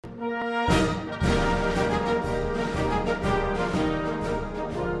I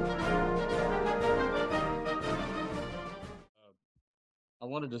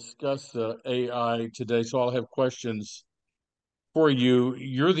want to discuss AI today, so I'll have questions for you.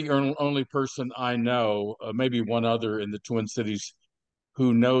 You're the only person I know, maybe one other in the Twin Cities,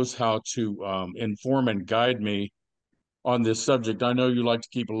 who knows how to inform and guide me on this subject. I know you like to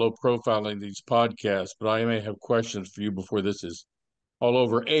keep a low profile in these podcasts, but I may have questions for you before this is all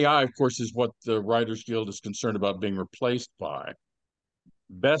over. AI, of course, is what the Writers Guild is concerned about being replaced by.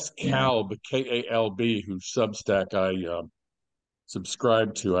 Bess Yeah. Kalb, Kalb, whose Substack I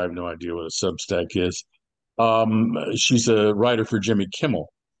subscribe to. I have no idea what a Substack is. She's a writer for Jimmy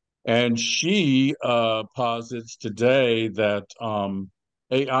Kimmel, and she posits today that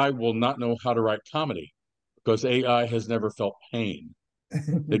AI will not know how to write comedy because AI has never felt pain.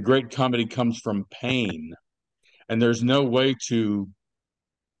 The great comedy comes from pain, and there's no way to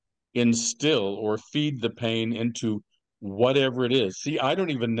instill or feed the pain into whatever it is. See, I don't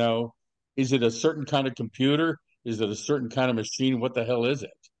even know, is it a certain kind of computer? Is it a certain kind of machine? What the hell is it?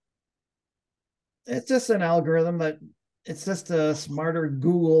 It's just an algorithm, but it's just a smarter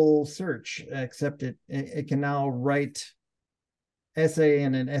Google search, except it can now write essay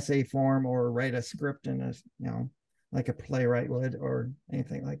in an essay form or write a script in a, like a playwright would or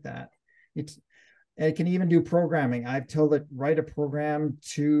anything like that. It can even do programming. I've told it write a program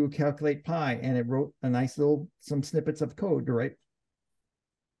to calculate pi, and it wrote a nice little some snippets of code to write.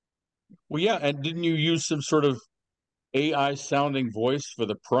 Well, yeah, and didn't you use some sort of AI sounding voice for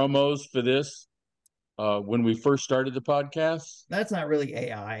the promos for this when we first started the podcast? That's not really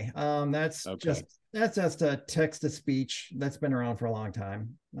AI. Okay. That's just a text to speech that's been around for a long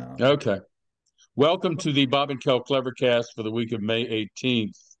time. Okay. Welcome to the Bob and Kel Clevercast for the week of May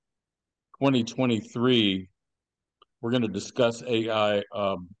 18th, 2023. We're going to discuss AI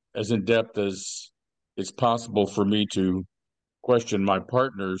as in depth as it's possible for me to question my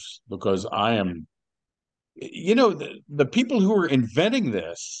partners because I am, the people who are inventing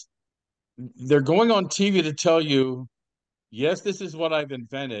this, they're going on TV to tell you, yes, this is what I've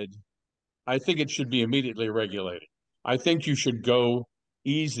invented. I think it should be immediately regulated. I think you should go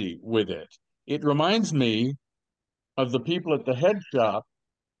easy with it. It reminds me of the people at the head shop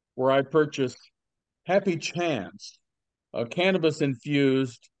where I purchased Happy Chance, cannabis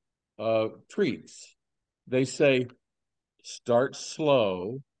infused treats. They say, start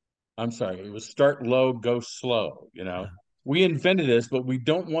slow. I'm sorry, it was start low, go slow. We invented this, but we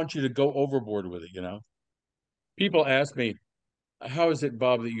don't want you to go overboard with it. People ask me, how is it,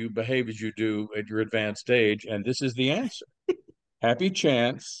 Bob, that you behave as you do at your advanced age? And this is the answer. Happy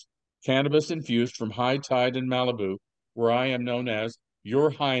Chance, cannabis infused from High Tide in Malibu, where I am known as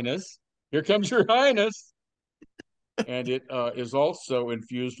Your Highness. Here comes Your Highness. And it is also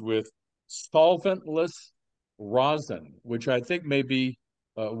infused with solventless rosin, which I think may be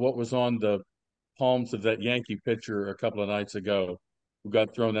what was on the palms of that Yankee pitcher a couple of nights ago who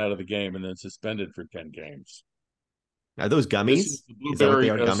got thrown out of the game and then suspended for 10 games. Are those This gummies? is the Is that what they blueberry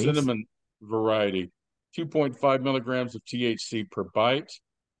are, gummies? cinnamon variety. 2.5 milligrams of THC per bite,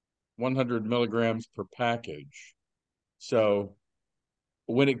 100 milligrams per package. So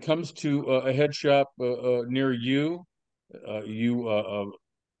when it comes to a head shop near you, you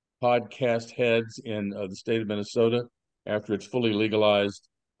podcast heads in the state of Minnesota, after it's fully legalized,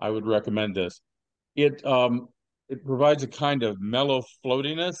 I would recommend this. It provides a kind of mellow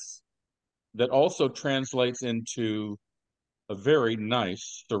floatiness that also translates into a very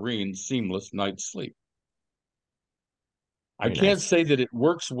nice, serene, seamless night's sleep. I Very can't nice. say that it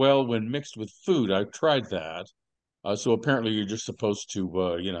works well when mixed with food. I've tried that. So apparently you're just supposed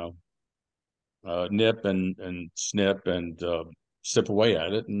to, nip and snip and sip away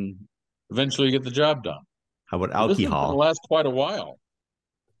at it, and eventually you get the job done. How about But this is going to alcohol? last quite a while.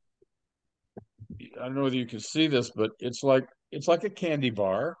 I don't know whether you can see this, but it's like a candy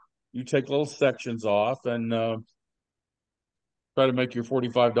bar. You take little sections off and try to make your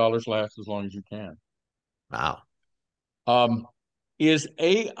 $45 last as long as you can. Wow. Um, is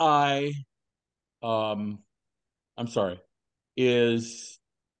AI, I'm sorry, is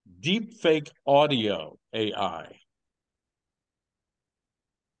deep fake audio AI?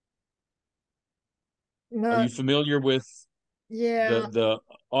 Are you Not, familiar with yeah, the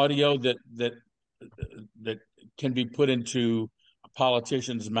audio that can be put into a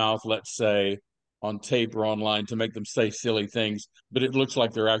politician's mouth, let's say, on tape or online to make them say silly things, but it looks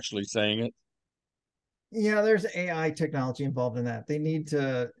like they're actually saying it? yeah. There's AI technology involved in that. They need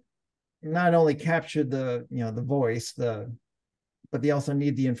to not only capture the voice, but they also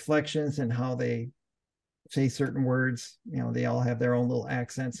need the inflections and how they say certain words. They all have their own little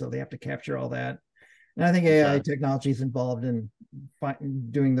accents, so they have to capture all that. And I think AI technology is involved in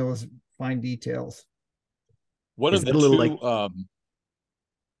doing those fine details. What are the two?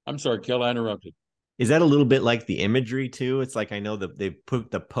 I'm sorry, Kel, I interrupted. Is that a little bit like the imagery too? It's like, I know that they've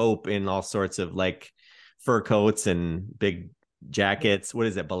put the Pope in all sorts of like fur coats and big jackets. What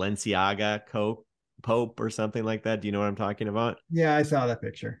is it, Balenciaga Pope or something like that? Do you know what I'm talking about? Yeah, I saw that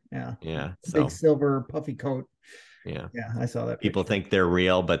picture. Yeah. Yeah. Big silver puffy coat. Yeah. Yeah, I saw that People picture. think they're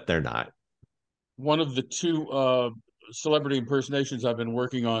real, but they're not. One of the two celebrity impersonations I've been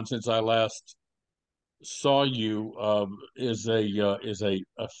working on since I last saw you is a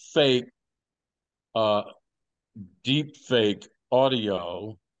fake deep fake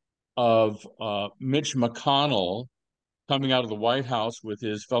audio of Mitch McConnell coming out of the White House with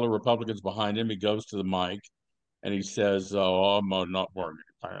his fellow Republicans behind him. He goes to the mic and he says, "Oh, I'm not wearing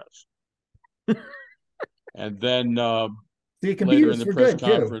any pants." And then See, it can be later in used the for press good too.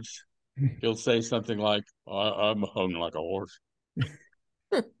 conference, he'll say something like, "I'm hung like a horse."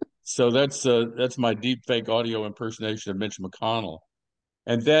 So that's my deep fake audio impersonation of Mitch McConnell.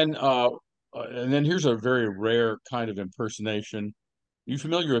 And then here's a very rare kind of impersonation. You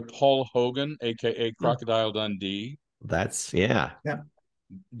familiar with Paul Hogan, aka Crocodile Dundee? That's yeah. Yeah.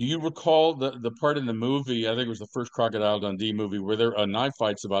 Do you recall the part in the movie? I think it was the first Crocodile Dundee movie where there a knife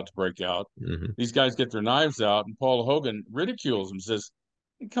fight's about to break out. Mm-hmm. These guys get their knives out, and Paul Hogan ridicules him, says,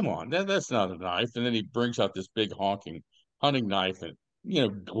 "Come on, that's not a knife." And then he brings out this big honking hunting knife, and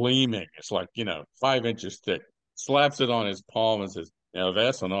gleaming. It's like 5 inches thick. Slaps it on his palm and says,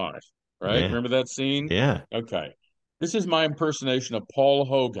 that's a knife." Right? Yeah. Remember that scene? Yeah. Okay. This is my impersonation of Paul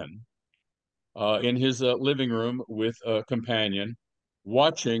Hogan in his living room with a companion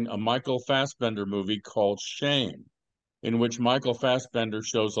watching a Michael Fassbender movie called Shame, in which Michael Fassbender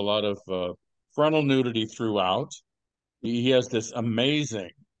shows a lot of frontal nudity throughout. He has this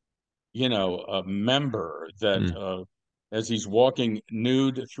amazing, member that as he's walking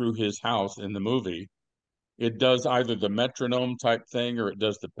nude through his house in the movie, it does either the metronome type thing or it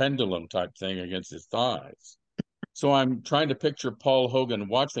does the pendulum type thing against his thighs. So I'm trying to picture Paul Hogan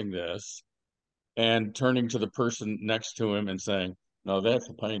watching this and turning to the person next to him and saying, "No, that's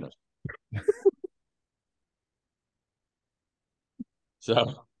a penis."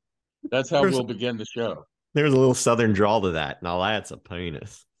 So that's how we'll begin the show. There's a little southern drawl to that. Now that's a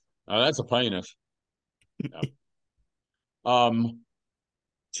penis. That's a penis. Yeah.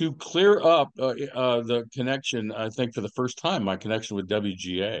 To clear up the connection, I think for the first time, my connection with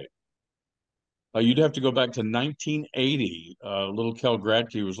WGA. You'd have to go back to 1980. Little Kel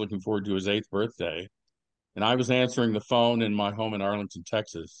Gradke was looking forward to his 8th birthday, and I was answering the phone in my home in Arlington,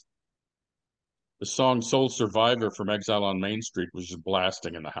 Texas. The song "Soul Survivor" from Exile on Main Street was just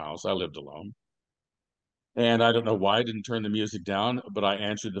blasting in the house. I lived alone. And I don't know why I didn't turn the music down, but I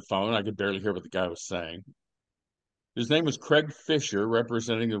answered the phone. I could barely hear what the guy was saying. His name was Craig Fisher,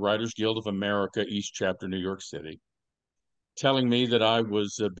 representing the Writers Guild of America, East Chapter, New York City, telling me that I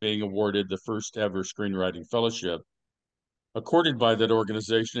was being awarded the first ever screenwriting fellowship accorded by that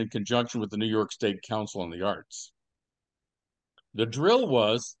organization in conjunction with the New York State Council on the Arts. The drill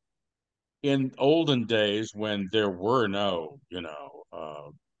was, in olden days when there were no,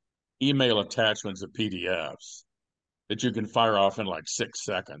 email attachments of PDFs that you can fire off in like 6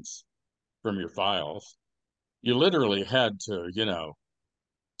 seconds from your files, you literally had to,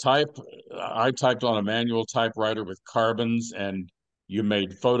 type. I typed on a manual typewriter with carbons, and you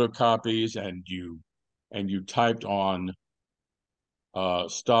made photocopies, and you typed on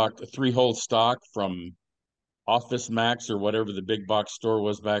stock, 3-hole stock from Office Max or whatever the big box store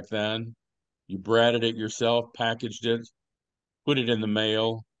was back then. You branded it yourself, packaged it, put it in the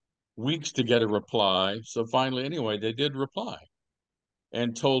mail, weeks to get a reply. So finally, anyway, they did reply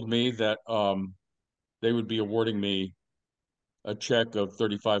and told me that they would be awarding me a check of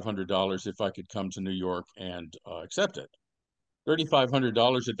 $3,500 if I could come to New York and accept it.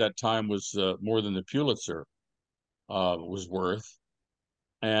 $3,500 at that time was more than the Pulitzer was worth,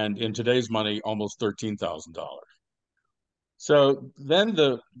 and in today's money, almost $13,000. So then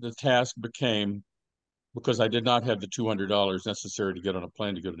the task became, because I did not have the $200 necessary to get on a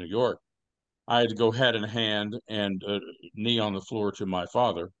plane to go to New York, I had to go hat in hand and knee on the floor to my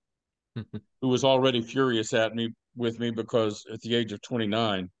father, who was already furious with me because at the age of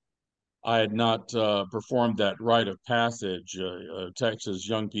 29, I had not performed that rite of passage, Texas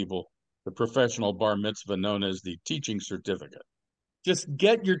young people, the professional bar mitzvah known as the teaching certificate. Just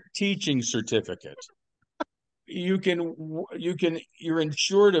get your teaching certificate. You're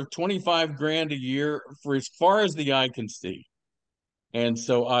insured of 25 grand a year for as far as the eye can see. And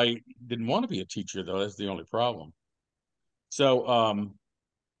so I didn't want to be a teacher, though. That's the only problem. So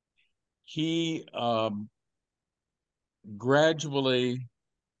he gradually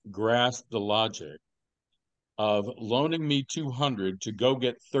grasped the logic of loaning me 200 to go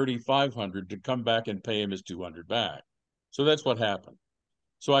get 3,500 to come back and pay him his 200 back. So that's what happened.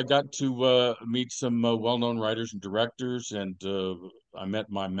 So I got to meet some well-known writers and directors, and I met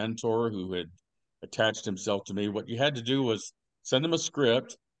my mentor who had attached himself to me. What you had to do was send them a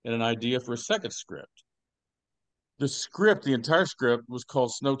script and an idea for a second script. The script, the entire script, was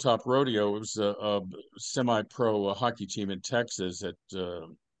called Snowtop Rodeo. It was a semi-pro hockey team in Texas at the,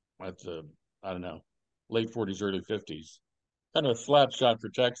 I don't know, late 40s, early 50s. Kind of a slap shot for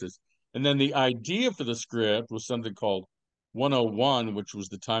Texas. And then the idea for the script was something called 101, which was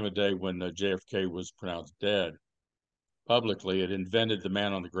the time of day when JFK was pronounced dead publicly. It invented the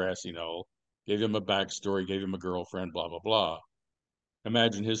man on the grassy knoll, gave him a backstory, gave him a girlfriend, blah, blah, blah.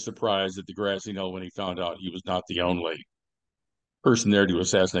 Imagine his surprise at the grassy knoll when he found out he was not the only person there to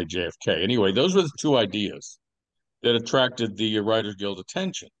assassinate JFK. Anyway, those were the two ideas that attracted the Writers Guild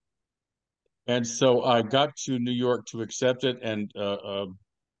attention. And so I got to New York to accept it and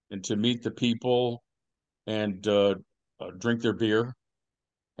to meet the people and drink their beer.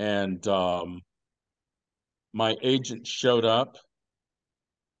 And my agent showed up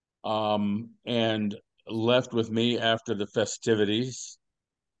and left with me after the festivities.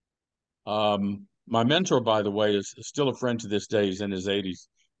 My mentor, by the way, is still a friend to this day. He's in his 80s.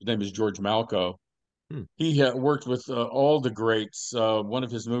 His name is George Malko. He worked with all the greats. One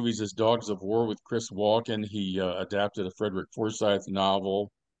of his movies is Dogs of War with Chris Walken. He adapted a Frederick Forsyth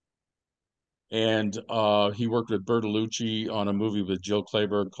novel. And he worked with Bertolucci on a movie with Jill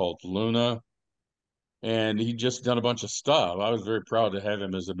Clayburgh called Luna. And he just done a bunch of stuff. I was very proud to have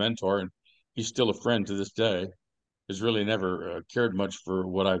him as a mentor, and he's still a friend to this day. Has really never cared much for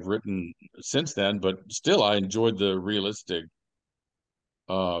what I've written since then, but still I enjoyed the realistic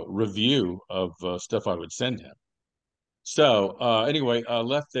review of stuff I would send him. So anyway,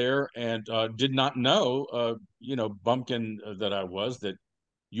 left there and did not know, bumpkin that I was, that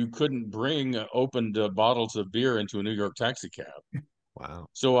you couldn't bring opened bottles of beer into a New York taxi cab. Wow.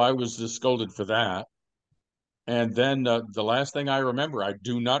 So I was scolded for that. And then the last thing I remember, I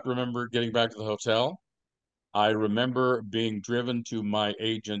do not remember getting back to the hotel. I remember being driven to my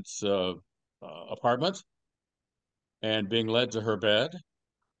agent's apartment and being led to her bed.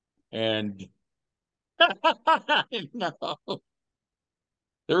 And no,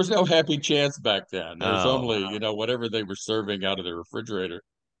 there was no happy chance back then. There was only, whatever they were serving out of the refrigerator.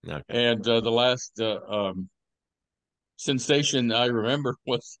 Okay. And the last sensation I remember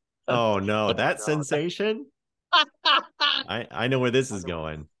was oh no, that sensation. I know where this is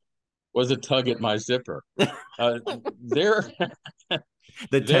going. Was a tug at my zipper. There,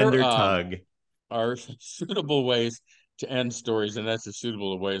 the tender tug are suitable ways to end stories, and that's as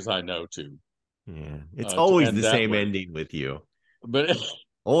suitable ways I know to. Yeah, it's always the same way. ending with you, but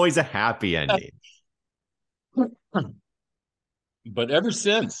always a happy ending. But ever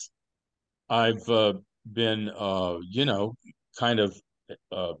since, I've been, kind of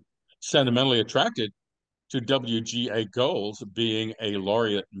sentimentally attracted to WGA Goals, being a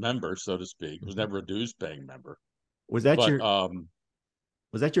laureate member, so to speak. It was never a dues-paying member. Was that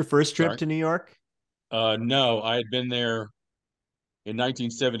your first trip to New York? No, I had been there in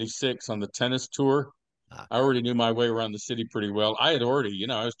 1976 on the tennis tour. I already knew my way around the city pretty well. I had already,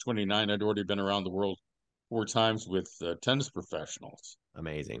 I was 29. I'd already been around the world 4 times with tennis professionals.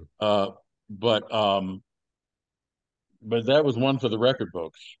 Amazing. But that was one for the record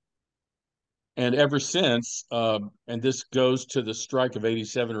books. And ever since, and this goes to the strike of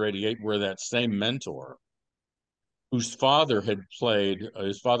 87 or 88, where that same mentor, whose father had played,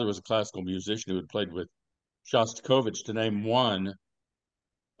 his father was a classical musician who had played with Shostakovich, to name one,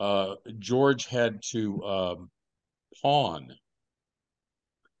 George had to pawn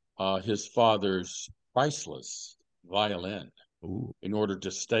his father's priceless violin in order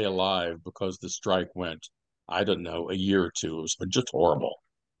to stay alive, because the strike went, I don't know, a year or two. It was just horrible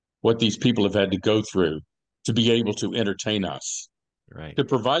what these people have had to go through to be able to entertain us, right? To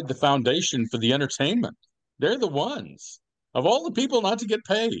provide the foundation for the entertainment. They're the ones, of all the people, not to get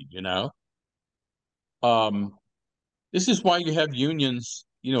paid, This is why you have unions,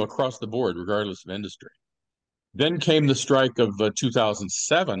 across the board, regardless of industry. Then came the strike of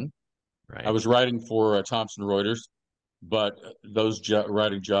 2007. Right. I was writing for Thomson Reuters, but those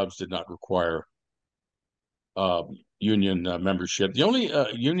writing jobs did not require union membership. The only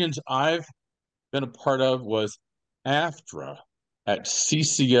unions I've been a part of was AFTRA at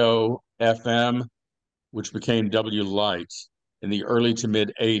CCO FM, which became W Light. in the early to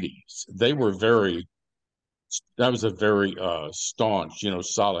mid 80s. That was a very staunch,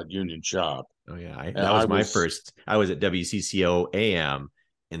 solid union shop. Oh yeah, And that was my first. I was at WCCO AM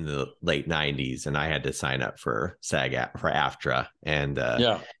in the late '90s, and I had to sign up for for AFTRA. And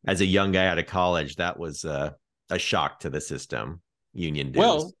yeah. as a young guy out of college, that was a shock to the system. Union dues.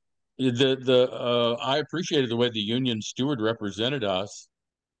 Well, I appreciated the way the union steward represented us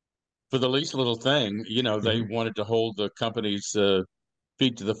for the least little thing. They wanted to hold the company's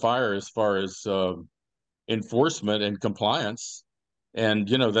feet to the fire as far as enforcement and compliance, and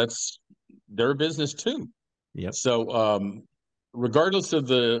that's their business too. Yep. So regardless of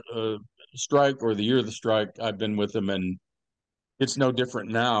the strike or the year of the strike, I've been with them, and it's no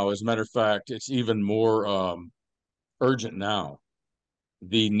different now. As a matter of fact, it's even more urgent now.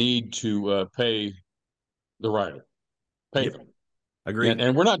 The need to pay the rider, pay them. Agreed.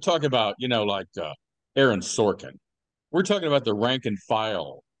 And we're not talking about like Aaron Sorkin. We're talking about the rank and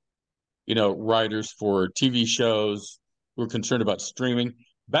file, writers for TV shows who are concerned about streaming.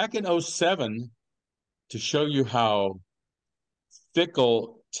 Back in 2007, to show you how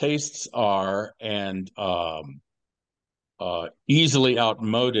fickle tastes are and easily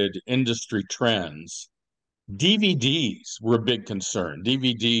outmoded industry trends, DVDs were a big concern.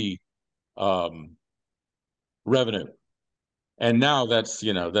 DVD revenue, and now that's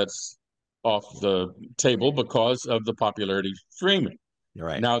off the table because of the popularity of streaming. You're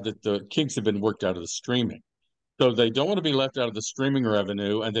right. Now that the kinks have been worked out of the streaming, so they don't want to be left out of the streaming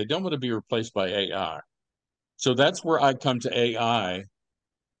revenue, and they don't want to be replaced by AI. So that's where I come to AI.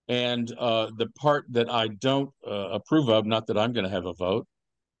 And the part that I don't approve of, not that I'm going to have a vote,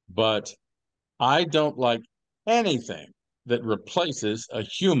 but I don't like anything that replaces a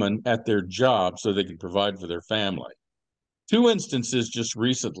human at their job so they can provide for their family. Two instances just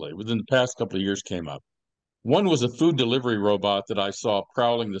recently, within the past couple of years, came up. One was a food delivery robot that I saw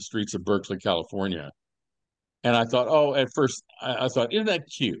prowling the streets of Berkeley, California. And I thought, at first, I thought, isn't that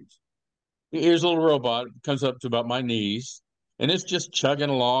cute? Here's a little robot, comes up to about my knees, and it's just chugging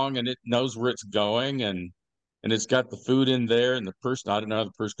along, and it knows where it's going, and it's got the food in there, and the person, I don't know how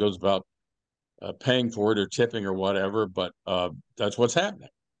the person goes about paying for it or tipping or whatever, but that's what's happening.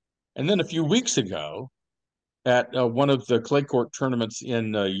 And then a few weeks ago, at one of the clay court tournaments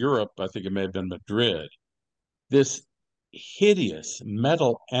in Europe, I think it may have been Madrid, this hideous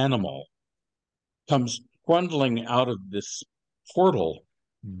metal animal comes trundling out of this portal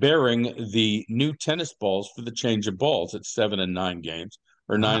bearing the new tennis balls for the change of balls at 7 and 9 games,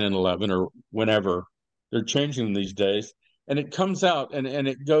 or 9 and 11, or whenever they're changing them these days. And it comes out and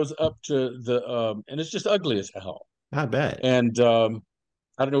it goes up to the and it's just ugly as hell. I bet. And I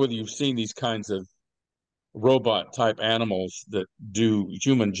don't know whether you've seen these kinds of robot type animals that do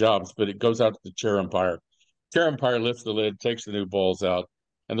human jobs, but it goes out to the chair umpire. Chair umpire lifts the lid, takes the new balls out,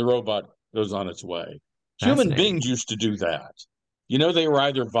 and the robot goes on its way. Human beings used to do that. They were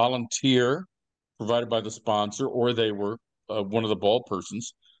either volunteer, provided by the sponsor, or they were one of the ball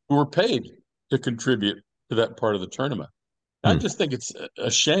persons who were paid to contribute to that part of the tournament. I just think it's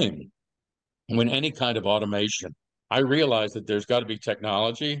a shame when any kind of automation. I realize that there's got to be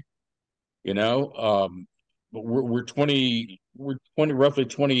technology, but we're roughly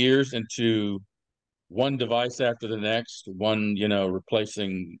 20 years into one device after the next, one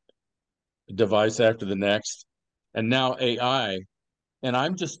replacing device after the next, and now AI. And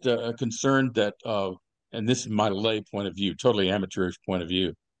I'm just concerned that, and this is my lay point of view, totally amateurish point of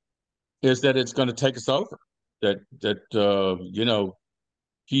view, is that it's going to take us over. That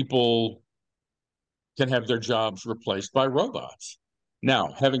people can have their jobs replaced by robots.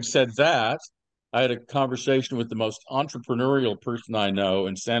 Now, having said that, I had a conversation with the most entrepreneurial person I know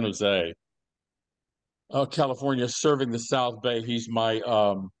in San Jose, California, serving the South Bay. He's my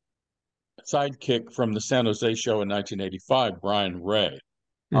sidekick from the San Jose show in 1985, Brian Ray,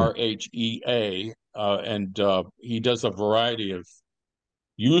 RHEA, and he does a variety of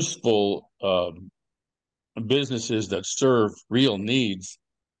useful businesses that serve real needs.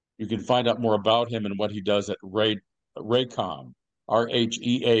 You can find out more about him and what he does at Raycom,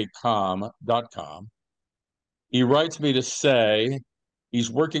 RHEAcom.com. He writes me to say he's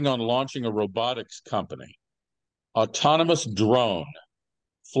working on launching a robotics company, autonomous drone,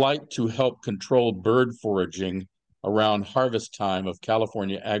 flight to help control bird foraging around harvest time of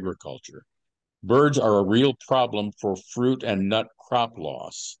California agriculture. Birds are a real problem for fruit and nut crop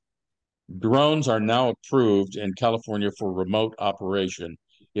loss. Drones are now approved in California for remote operation.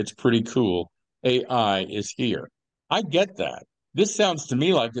 It's pretty cool. AI is here. I get that. This sounds to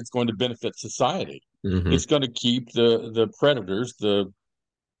me like it's going to benefit society. Mm-hmm. It's going to keep the predators, the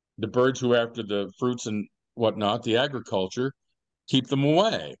birds who are after the fruits and whatnot, the agriculture, keep them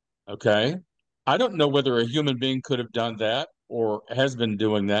away. Okay. I don't know whether a human being could have done that or has been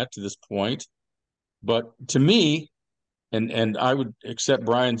doing that to this point, but to me, and I would accept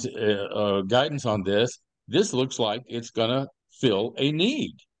Brian's guidance on this. This looks like it's going to fill a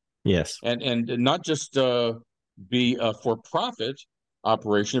need, Yes. and not just be a for-profit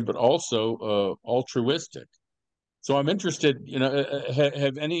operation, but also altruistic. So I'm interested.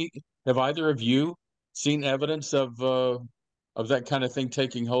 Have either of you seen evidence of that kind of thing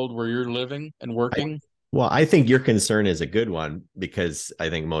taking hold where you're living and working? Well, I think your concern is a good one because I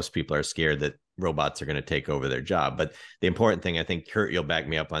think most people are scared that robots are going to take over their job. But the important thing, I think, Kurt, you'll back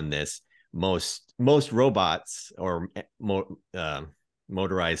me up on this. Most robots or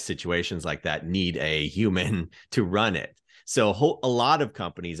motorized situations like that need a human to run it. So a lot of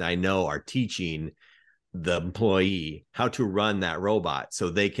companies I know are teaching the employee how to run that robot so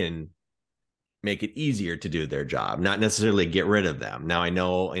they can make it easier to do their job, not necessarily get rid of them. Now, I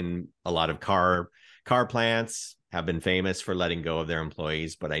know in a lot of car plants have been famous for letting go of their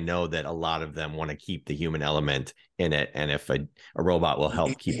employees, but I know that a lot of them want to keep the human element in it. And if a robot will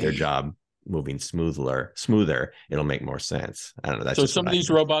help keep their job moving smoother, it'll make more sense. I don't know. That's so just some of these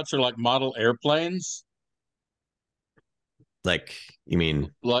robots are like model airplanes. Like, you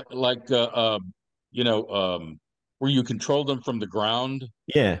mean? Where you control them from the ground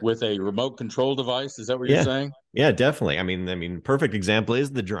Yeah. with a remote control device. Is that what Yeah. you're saying? Yeah, definitely. I mean, perfect example is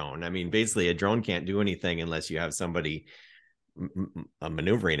the drone. I mean, basically, a drone can't do anything unless you have somebody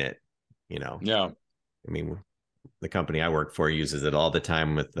maneuvering it. Yeah. I mean, the company I work for uses it all the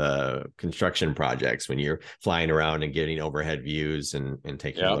time with construction projects when you're flying around and getting overhead views and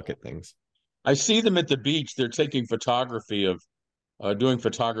taking a look at things. I see them at the beach. They're taking photography of doing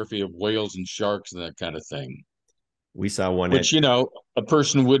photography of whales and sharks and that kind of thing. We saw one which a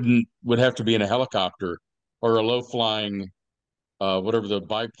person would have to be in a helicopter or a low flying whatever the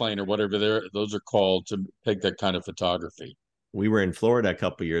biplane or whatever those are called to take that kind of photography. We were in Florida a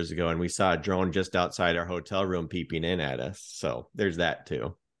couple years ago and we saw a drone just outside our hotel room peeping in at us. So there's that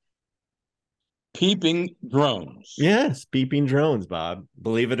too. Peeping drones. Yes, peeping drones, Bob.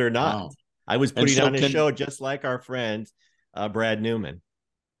 Believe it or not. Wow. I was putting on a show just like our friend Brad Newman.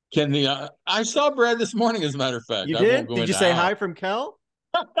 I saw Brad this morning, as a matter of fact. You did? Did you say hi from Kel?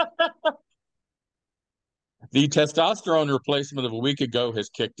 The testosterone replacement of a week ago has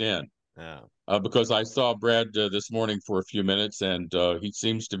kicked in. Oh. Because I saw Brad this morning for a few minutes, and he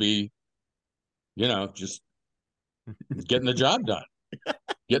seems to be, just getting the job done,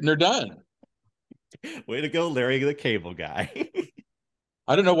 getting her done. Way to go, Larry, the cable guy.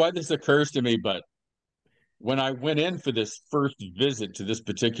 I don't know why this occurs to me, but when I went in for this first visit to this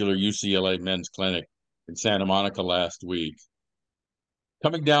particular UCLA men's clinic in Santa Monica last week,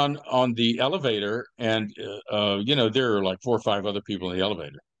 coming down on the elevator, and there are like 4 or 5 other people in the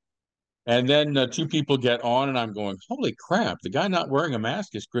elevator. And then 2 people get on, and I'm going, holy crap, the guy not wearing a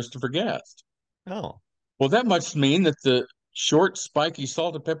mask is Christopher Guest. Oh. Well, that must mean that the short, spiky,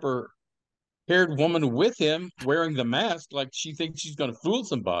 salt and pepper haired woman with him wearing the mask, like she thinks she's going to fool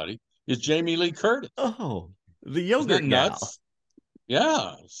somebody, is Jamie Lee Curtis. Oh, the yogurt nuts.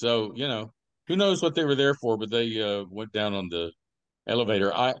 Yeah. So, who knows what they were there for, but they went down on the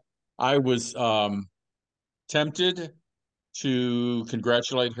elevator. I was tempted to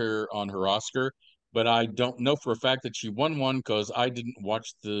congratulate her on her Oscar, but I don't know for a fact that she won one because I didn't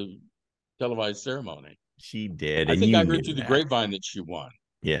watch the televised ceremony. She did. I think I heard through the grapevine that she won.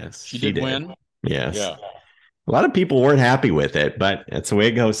 Yes, she did win. Yes. Yeah. A lot of people weren't happy with it, but that's the way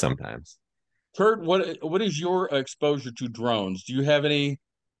it goes sometimes. Kurt, what is your exposure to drones? Do you have any?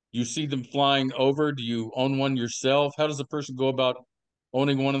 You see them flying over? Do you own one yourself? How does a person go about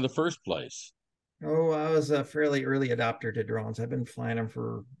owning one in the first place? Oh, I was a fairly early adopter to drones. I've been flying them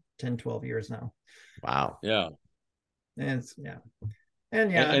for 10, 12 years now. Wow. Yeah. And yeah.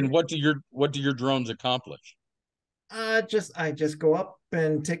 And what do your drones accomplish? I just go up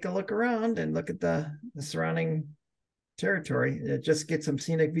and take a look around and look at the surrounding territory. It just get some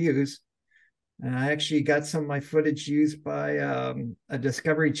scenic views. And I actually got some of my footage used by a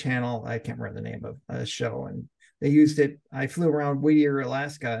Discovery Channel. I can't remember the name of a show, and they used it. I flew around Whittier,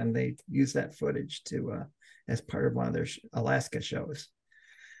 Alaska, and they used that footage to as part of one of their Alaska shows.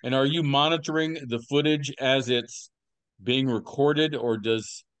 And are you monitoring the footage as it's being recorded, or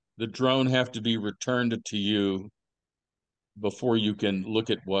does the drone have to be returned to you before you can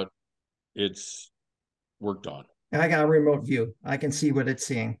look at what it's worked on? I got a remote view. I can see what it's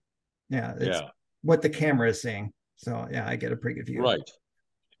seeing. Yeah, it's what the camera is seeing. So yeah, I get a pretty good view. Right.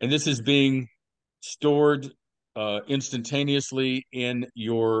 And this is being stored instantaneously in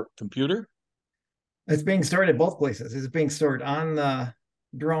your computer? It's being stored at both places. It's being stored on the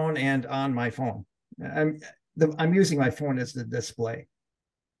drone and on my phone. I'm using my phone as the display.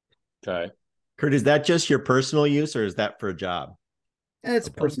 Okay. Kurt, is that just your personal use or is that for a job? And it's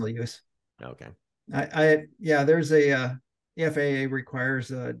personal use. Okay. Yeah, there's a FAA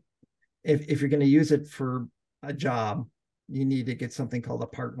requires if you're going to use it for a job, you need to get something called a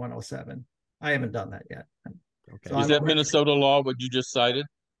Part 107. I haven't done that yet. Okay. So Is that Minnesota law, what you just cited?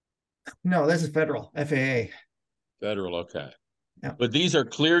 No, this is federal, FAA. Federal, okay. Yeah. But these are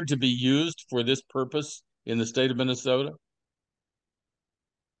cleared to be used for this purpose in the state of Minnesota?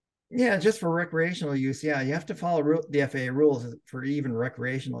 Yeah, just for recreational use. Yeah, you have to follow the FAA rules for even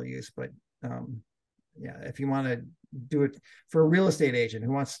recreational use. But yeah, if you want to do it for a real estate agent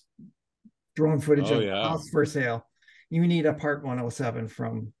who wants drone footage of a house for sale, you need a Part 107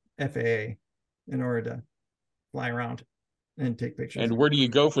 from FAA in order to fly around and take pictures. And where do you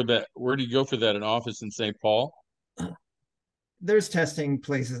go for that? Where do you go for that? An office in St. Paul? There's testing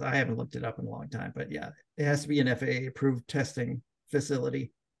places. I haven't looked it up in a long time, but yeah, it has to be an FAA approved testing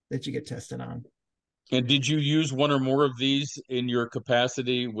facility that you get tested on. And did you use one or more of these in your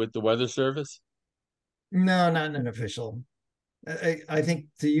capacity with the Weather Service? No, not in an official. I think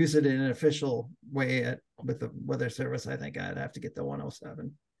to use it in an official way with the Weather Service, I think I'd have to get the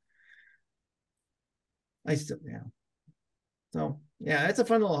 107. Yeah. So yeah, it's a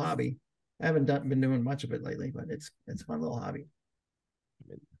fun little hobby. I haven't been doing much of it lately, but it's a fun little hobby.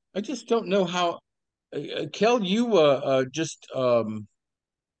 I just don't know how. Kel, you just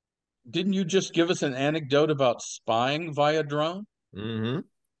didn't you just give us an anecdote about spying via drone? Mm-hmm.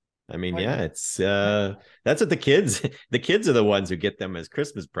 I mean, yeah, it's that's what the kids are the ones who get them as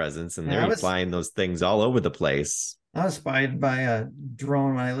Christmas presents, and they're flying those things all over the place. I was spied by a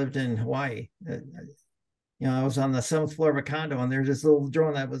drone when I lived in Hawaii. I was on the 7th floor of a condo, and there's this little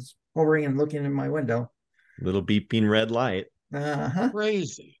drone that was hovering and looking in my window. Little beeping red light.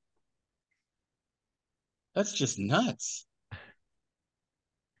 Crazy. That's just nuts.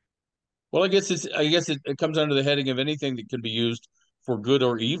 Well, I guess it comes under the heading of anything that can be used for good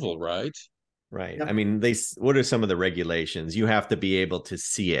or evil, right? Right. Yep. I mean, what are some of the regulations? You have to be able to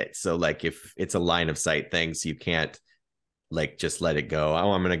see it. So like if it's a line of sight thing, so you can't like just let it go.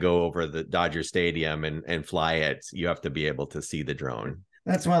 Oh, I'm going to go over the Dodger Stadium and fly it. You have to be able to see the drone.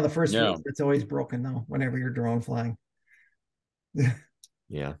 That's one of the first rules that's always broken though, whenever you're drone flying.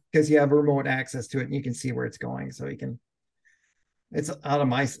 Yeah. Because you have remote access to it and you can see where it's going. So you can, it's out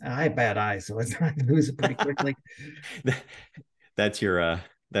of I have bad eyes, so it's I lose it pretty quickly. That's your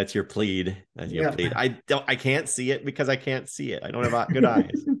plead. That's your plead. I can't see it because I can't see it. I don't have good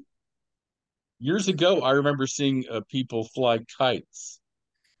eyes. Years ago, I remember seeing people fly kites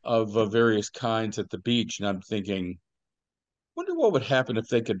of various kinds at the beach, and I'm thinking, wonder what would happen if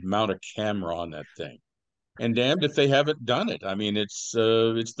they could mount a camera on that thing. And damned if they haven't done it. I mean, it's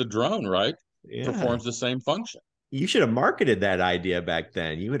the drone, right? Yeah. Performs the same function. You should have marketed that idea back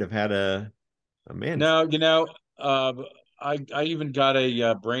then. You would have had a man. No, I even got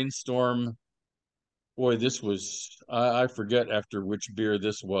a brainstorm. Boy, this was I forget after which beer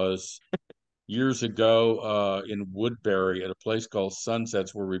this was. Years ago in Woodbury at a place called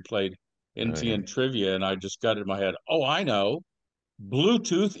Sunsets where we played NTN Trivia, and I just got it in my head. Oh, I know.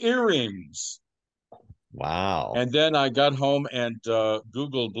 Bluetooth earrings. Wow. And then I got home and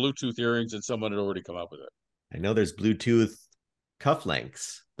Googled Bluetooth earrings, and someone had already come up with it. I know there's Bluetooth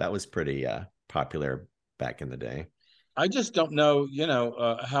cufflinks. That was pretty popular back in the day. I just don't know,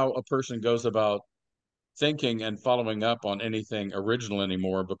 how a person goes about thinking and following up on anything original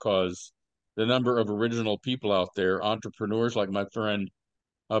anymore, because the number of original people out there, entrepreneurs like my friend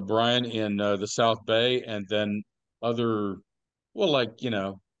Brian in the South Bay, and then other, well, like,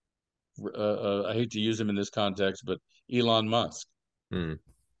 I hate to use him in this context, but Elon Musk.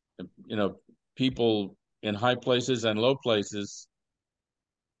 People in high places and low places.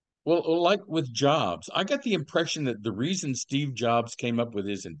 Well, like with Jobs, I got the impression that the reason Steve Jobs came up with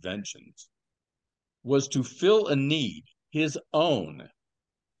his inventions was to fill a need, his own.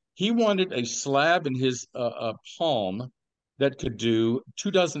 He wanted a slab in his palm that could do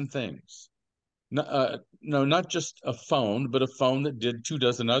 24 things. No, not just a phone, but a phone that did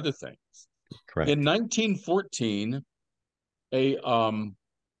 24 other things. Correct. In 1914,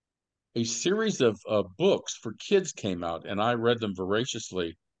 a series of books for kids came out, and I read them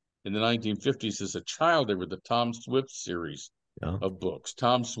voraciously in the 1950s as a child. They were the Tom Swift series of books.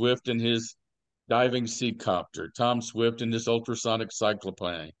 Tom Swift and his diving sea copter, Tom Swift and his ultrasonic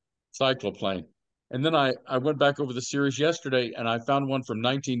cycloplane. And then I went back over the series yesterday, and I found one from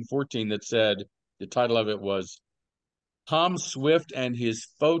 1914 that said, the title of it was Tom Swift and his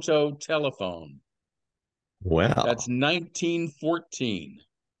photo telephone. Well, That's 1914.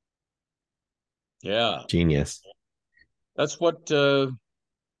 Yeah, genius. that's what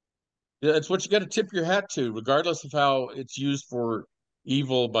that's what you got to tip your hat to, regardless of how it's used for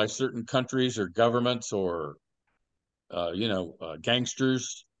evil by certain countries or governments or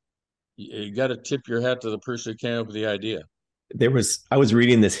gangsters. You got to tip your hat to the person who came up with the idea. I was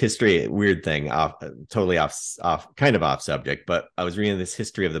reading this history, weird thing, totally kind of off subject, but I was reading this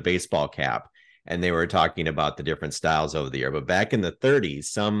history of the baseball cap, and they were talking about the different styles over the year. But back in the 30s,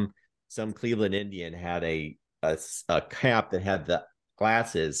 some Cleveland Indian had a cap that had the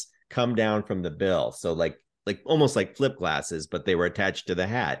glasses come down from the bill, so like almost like flip glasses, but they were attached to the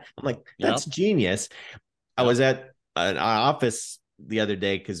hat. I'm like, Yeah, that's genius. I yeah. was at an office the other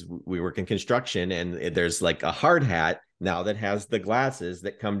day because we work in construction, and there's like a hard hat now that has the glasses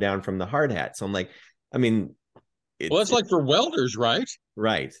that come down from the hard hat. So I'm like, I mean, Well, it's it's like for welders, right?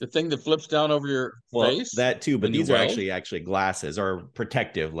 right. The thing that flips down over your Well, face that too, but when you these are weld. actually glasses or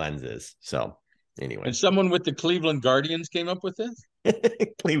protective lenses. So And anyway, someone with the Cleveland Guardians came up with this.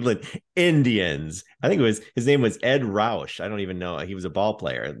 Cleveland Indians. I think it was his name was Ed Roush. I don't even know. He was a ball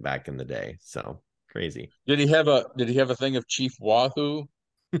player back in the day. So crazy. Did he have a thing of Chief Wahoo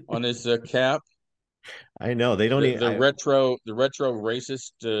on his cap? I know they don't. The the retro the retro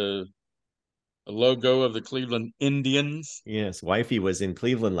racist logo of the Cleveland Indians. Yes, wifey was in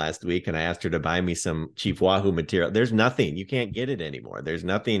Cleveland last week, and I asked her to buy me some Chief Wahoo material. There's nothing. You can't get it anymore. There's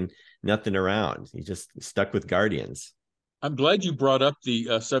nothing around. You just stuck with Guardians. I'm glad you brought up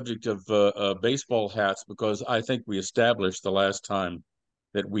the subject of baseball hats because I think we established the last time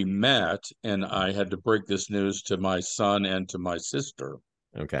that we met, and I had to break this news to my son and to my sister,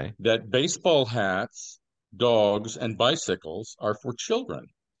 Okay. that baseball hats, dogs, and bicycles are for children.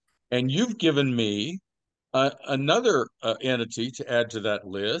 And you've given me another entity to add to that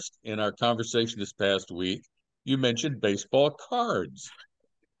list in our conversation this past week. You mentioned baseball cards.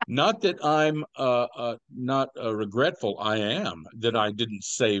 Not that I'm not regretful. I am that I didn't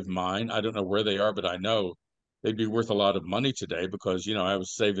save mine. I don't know where they are, but I know they'd be worth a lot of money today because, I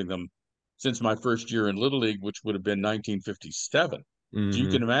was saving them since my first year in Little League, which would have been 1957. So you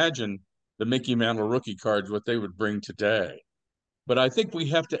Mm-hmm. can imagine the Mickey Mantle rookie cards, what they would bring today. But I think we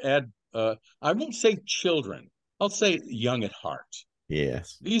have to add, I won't say children, I'll say young at heart.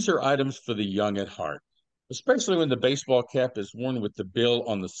 Yes. These are items for the young at heart, especially when the baseball cap is worn with the bill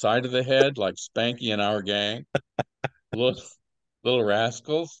on the side of the head, like Spanky and our gang, little, little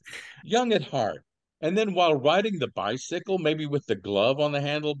rascals, young at heart. And then while riding the bicycle, maybe with the glove on the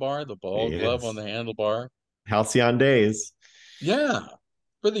handlebar, the ball glove on Yes. the handlebar. Halcyon days. Yeah,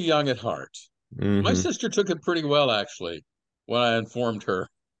 for the young at heart. My Mm-hmm. sister took it pretty well, actually, when I informed her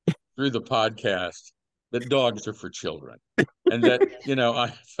through the podcast that dogs are for children and that,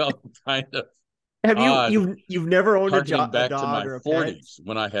 I felt kind of Have odd you've never owned harkening a back to dog my or a pet? 40s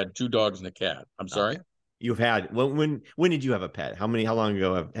when I had two dogs and a cat. I'm Okay. sorry. You've had when did you have a pet? How long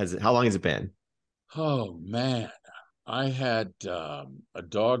ago how long has it been? Oh man, I had a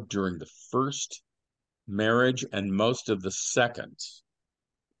dog during the first marriage and most of the second.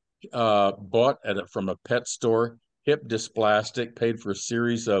 Bought from a pet store, hip dysplastic, paid for a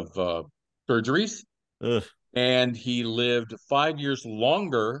series of surgeries, Ugh. and he lived 5 years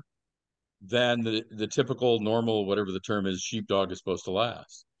longer than the typical normal, whatever the term is, sheepdog is supposed to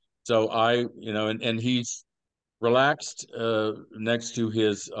last. So and he's relaxed next to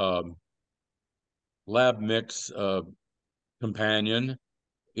his lab mix companion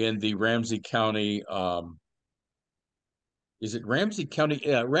in the Ramsey County. Is it Ramsey County?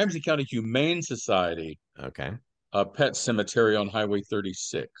 Yeah, Ramsey County Humane Society Okay. pet cemetery on Highway Well,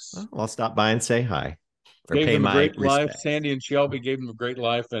 36. I'll stop by and say hi or Gave pay them a my great life. respects. Sandy and Shelby gave them a great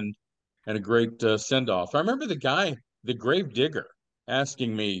life and a great send off. I remember the guy, the grave digger,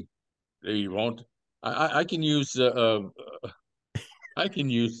 asking me, "You won't? I can use I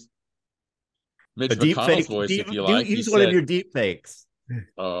can use A Mitch deep McConnell's fake. voice if you Do like." He use one of said, your deep fakes.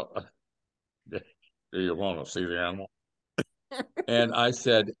 uh, "Do you want to see the animal?" And I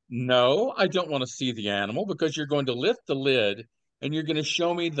said, "No, I don't want to see the animal because you're going to lift the lid and you're going to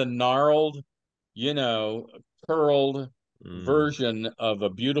show me the gnarled, you know, curled Mm. version of a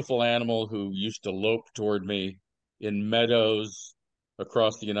beautiful animal who used to lope toward me in meadows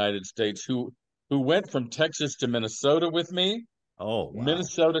across the United States, who went from Texas to Minnesota with me, Oh wow.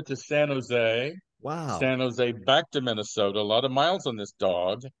 Minnesota to San Jose, Wow. San Jose back to Minnesota, a lot of miles on this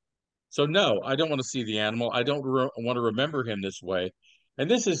dog. So no, I don't want to see the animal. I don't want to remember him this way. And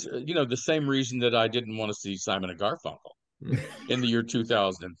this is, the same reason that I didn't want to see Simon and Garfunkel in the year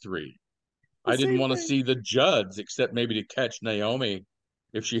 2003. The I didn't same want to thing. see the Judds, except maybe to catch Naomi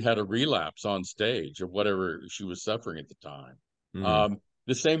if she had a relapse on stage of whatever she was suffering at the time. Mm.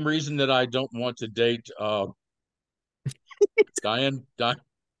 The same reason that I don't want to date Diane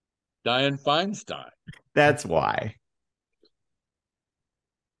Feinstein. That's why.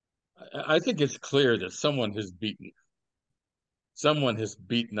 I think it's clear that someone has beaten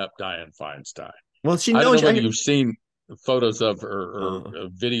up Diane Feinstein. Well, she I don't know knows. whether you've seen photos of her or Uh, a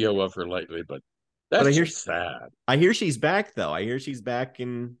video of her lately, but but that's just sad. I hear she's back though. I hear she's back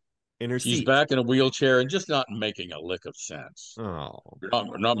in her She's seat. back in a wheelchair and just not making a lick of sense. Oh,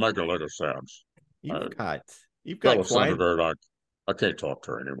 Not making a lick of sense. you've got you've got Fellow quite senator, and I can't talk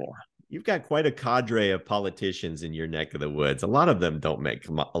to her anymore. you've got quite a cadre of politicians in your neck of the woods. A lot of them don't make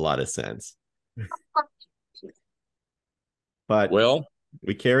a lot of sense. But Well,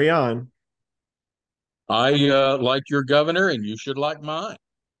 we carry on. I like your governor, and you should like mine.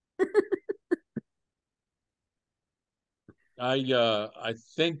 I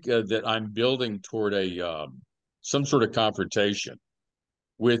think that I'm building toward a some sort of confrontation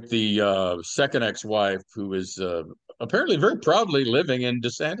with the second ex-wife, who is apparently very proudly living in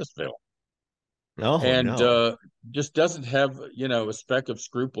DeSantisville, Oh and no. just doesn't have, a speck of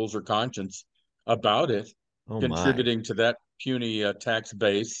scruples or conscience about it, Oh my. contributing to that puny tax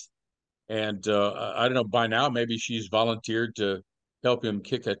base. And I don't know, by now maybe she's volunteered to help him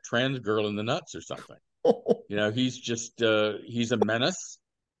kick a trans girl in the nuts or something. He's a menace.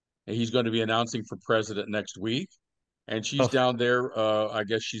 And he's going to be announcing for president next week. And she's Oh, down there. I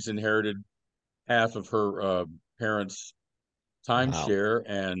guess she's inherited half of her parents' wow. timeshare.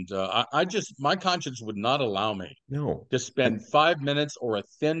 And my conscience would not allow me No. to I, spend 5 minutes or a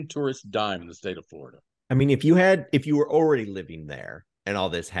thin tourist dime in the state of Florida. I mean, if you were already living there and all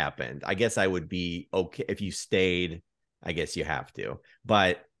this happened, I guess I would be okay. If you stayed, I guess you have to.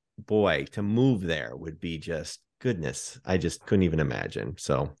 But boy, to move there would be just goodness. I just couldn't even imagine.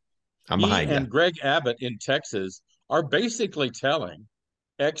 So I'm He behind you. and Greg Abbott in Texas are basically telling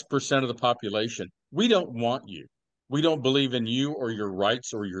X% of the population, we don't want you. We don't believe in you or your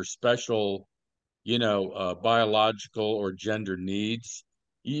rights or your special, biological or gender needs.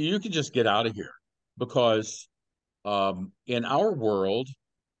 You can just get out of here, because in our world,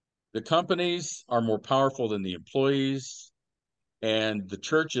 the companies are more powerful than the employees, and the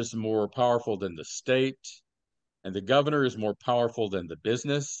church is more powerful than the state, and the governor is more powerful than the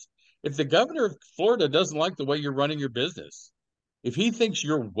business. If the governor of Florida doesn't like the way you're running your business, if he thinks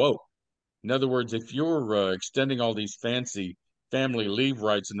you're woke, in other words, if you're extending all these fancy family leave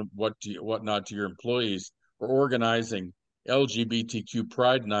rights and whatnot to your employees, or organizing LGBTQ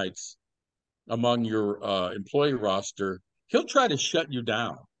pride nights among your employee roster, he'll try to shut you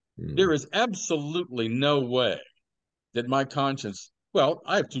down. There Mm, is absolutely no way that my conscience, well,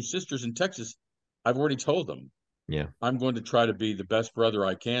 I have two sisters in Texas. I've already told them yeah. I'm going to try to be the best brother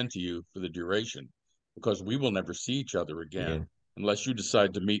I can to you for the duration, because we will never see each other again Again. unless you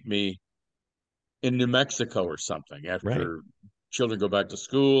decide to meet me in New Mexico or something Right. after children go back to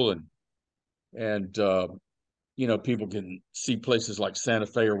school, and people can see places like Santa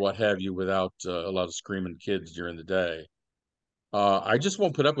Fe or what have you without a lot of screaming kids during the day. I just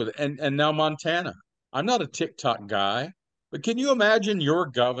won't put up with it. And now Montana. I'm not a TikTok guy, but can you imagine your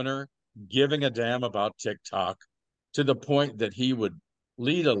governor giving a damn about TikTok to the point that he would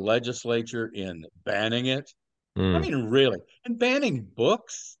lead a legislature in banning it? I Mm, mean, really, and banning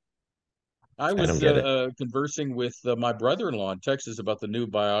books. I I don't was get it. conversing with my brother-in-law in Texas about the new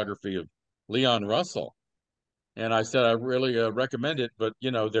biography of Leon Russell, and I said I really recommend it, but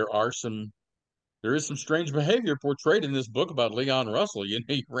there is some strange behavior portrayed in this book about Leon Russell.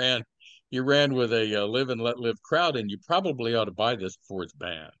 He ran with a live and let live crowd, and you probably ought to buy this before it's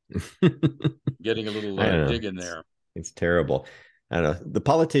banned. Getting a little I don't know. dig in there. It's terrible. I don't know. The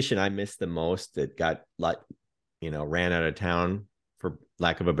politician I miss the most that got ran out of town, for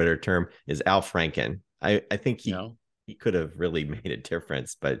lack of a better term, is Al Franken. I think You know, he could have really made a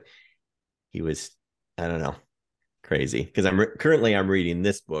difference, but he was, I don't know, crazy. Because currently I'm reading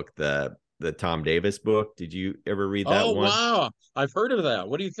this book, the Tom Davis book. Did you ever read that oh one? wow, I've heard of that.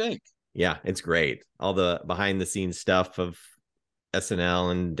 What do you think? Yeah, it's great. All the behind the scenes stuff of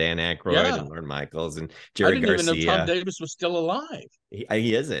SNL and Dan Aykroyd Yeah, and Lorne Michaels and I Jerry didn't even know Tom Garcia. Davis was still alive.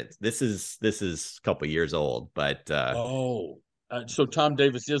 He isn't. This is a couple years old, but Oh, so Tom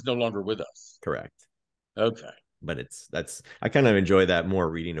Davis is no longer with us. correct. Okay. But that's I kind of enjoy that more,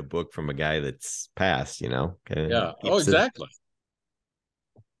 reading a book from a guy that's passed. Kind of Yeah. Oh, keeps it. exactly.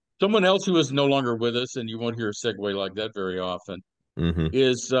 Someone else who is no longer with us, and you won't hear a segue like that very often, Mm-hmm.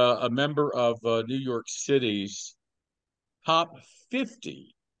 is a member of New York City's top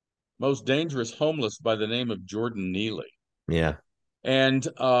 50 most dangerous homeless by the name of Jordan Neely. Yeah, And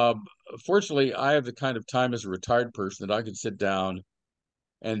fortunately, I have the kind of time as a retired person that I can sit down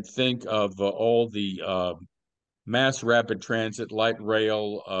and think of all the mass rapid transit, light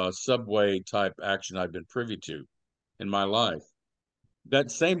rail, subway type action I've been privy to in my life.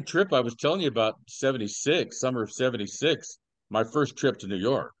 That same trip I was telling you about, 76, summer of 76, my first trip to New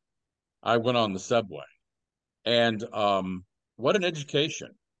York, I went on the subway. And what an education.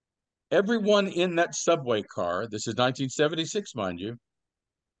 Everyone in that subway car, this is 1976, mind you,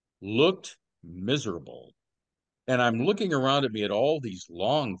 looked miserable. And I'm looking around at me at all these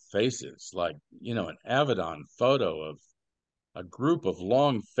long faces, like, an Avedon photo of a group of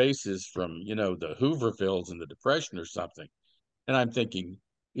long faces from, the Hoovervilles in the Depression or something. And I'm thinking,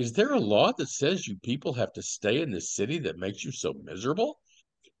 is there a law that says you people have to stay in this city that makes you so miserable?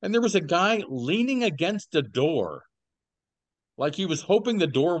 And there was a guy leaning against a door, like he was hoping the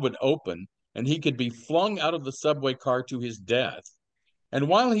door would open and he could be flung out of the subway car to his death. And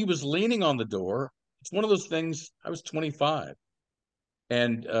while he was leaning on the door, it's one of those things, I was 25.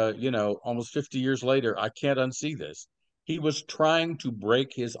 And, almost 50 years later, I can't unsee this. He was trying to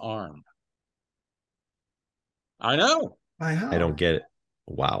break his arm. I know. I don't get it.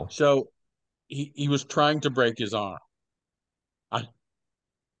 Wow. So he was trying to break his arm. I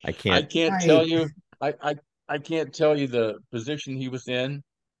I I can't. can't tell you. I can't tell you the position he was in,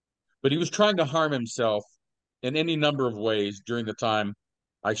 but he was trying to harm himself in any number of ways during the time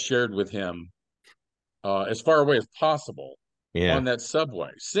I shared with him, as far away as possible Yeah. on that subway.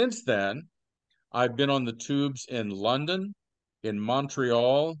 Since then, I've been on the tubes in London, in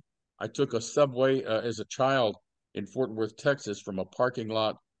Montreal. I took a subway as a child in Fort Worth, Texas, from a parking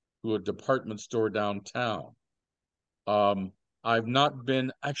lot to a department store downtown. Um, I've not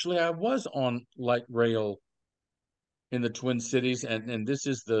been, actually, I was on light rail in the Twin Cities, and this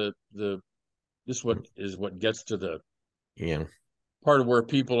is what gets to the Yeah. part of where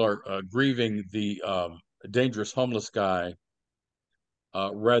people are grieving the dangerous homeless guy,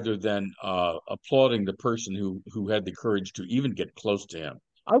 rather than applauding the person who had the courage to even get close to him.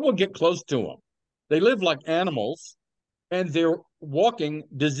 I will get close to them. They live like animals, and they're walking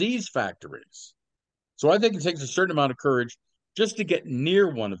disease factories. So I think it takes a certain amount of courage just to get near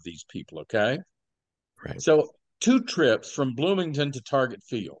one of these people. Okay, Right. so 2 trips from Bloomington to Target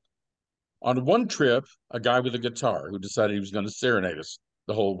Field. On one trip, a guy with a guitar who decided he was going to serenade us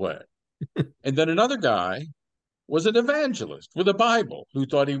the whole way. And then another guy was an evangelist with a Bible who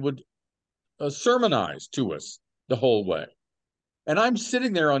thought he would sermonize to us the whole way. And I'm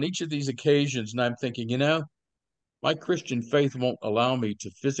sitting there on each of these occasions and I'm thinking, my Christian faith won't allow me to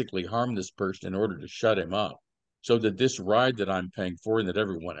physically harm this person in order to shut him up. So that this ride that I'm paying for and that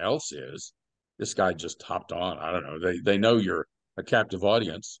everyone else is, this guy just hopped on. I don't know. They know you're a captive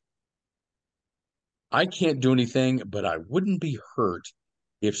audience. I can't do anything, but I wouldn't be hurt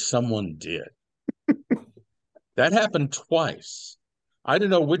if someone did. That happened twice. I don't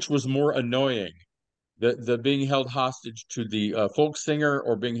know which was more annoying, the being held hostage to the folk singer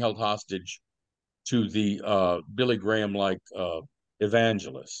or being held hostage to the Billy Graham like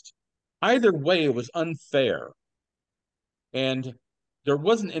evangelist. Either way, it was unfair, and there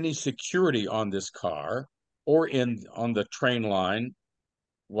wasn't any security on this car or in on the train line,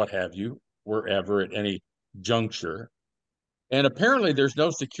 what have you, wherever at any juncture. And apparently, there's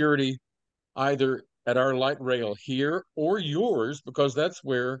no security either at our light rail here or yours, because that's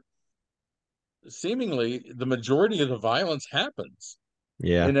where seemingly the majority of the violence happens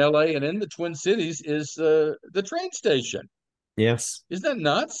Yeah. in LA and in the Twin Cities is the train station. Yes. Isn't that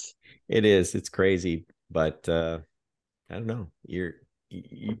nuts? It is. It's crazy, but I don't know. You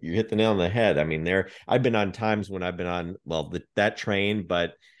hit the nail on the head. I mean, I've been on times when I've been on that train,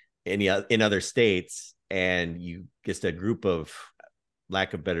 but in other states, and you just a group of,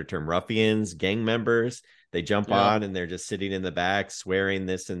 lack of better term, ruffians, gang members. They jump Yeah. on and they're just sitting in the back, swearing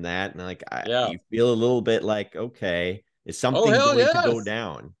this and that, and Yeah. you feel a little bit like, okay, is Oh, something hell going to go yes.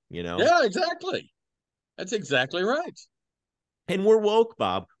 down? Yeah, exactly. That's exactly right. And we're woke,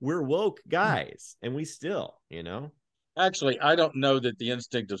 Bob. We're woke guys, and we still. Actually, I don't know that the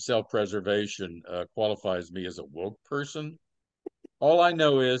instinct of self-preservation qualifies me as a woke person. All I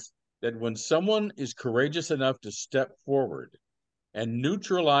know is that when someone is courageous enough to step forward and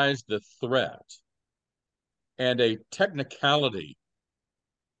neutralize the threat and a technicality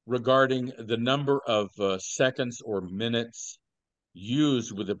regarding the number of seconds or minutes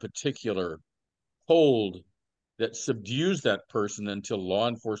used with a particular hold that subdues that person until law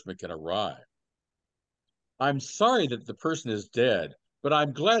enforcement can arrive. I'm sorry that the person is dead, but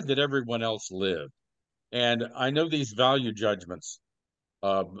I'm glad that everyone else lived. And I know these value judgments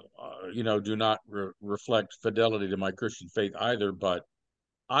do not reflect fidelity to my Christian faith either. But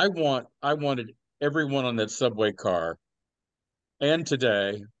I wanted everyone on that subway car, and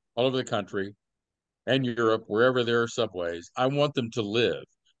today all over the country and Europe, wherever there are subways, I want them to live.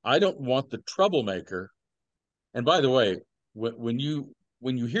 I don't want the troublemaker. And by the way, when you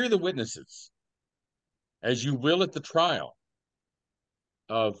hear the witnesses, as you will at the trial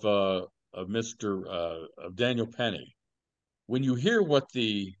of Mr. Of Daniel Penny, when you hear what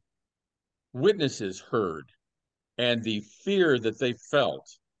the witnesses heard and the fear that they felt,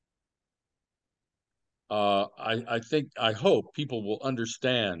 I hope people will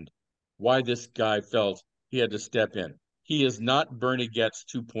understand why this guy felt he had to step in. He is not Bernie Goetz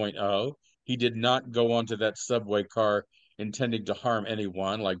 2.0. He did not go onto that subway car intending to harm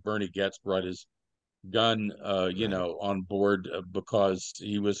anyone, like Bernie Goetz brought his gun, on board because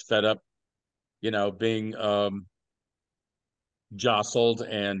he was fed up, being jostled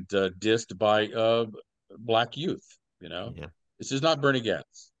and dissed by black youth. Yeah. This is not Bernie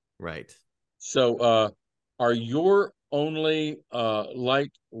Goetz. Right. So, are your only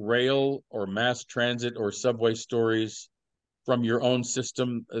light rail or mass transit or subway stories from your own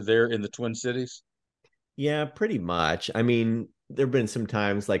system there in the Twin Cities? Yeah, pretty much. I mean, there have been some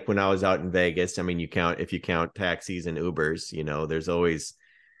times like when I was out in Vegas. I mean, if you count taxis and Ubers, there's always,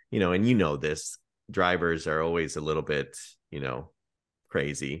 and this, drivers are always a little bit,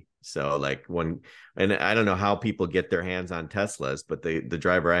 crazy. So like and I don't know how people get their hands on Teslas, but the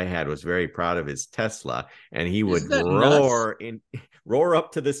driver I had was very proud of his Tesla, and he would roar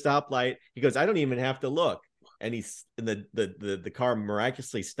up to the stoplight. He goes, I don't even have to look. And the car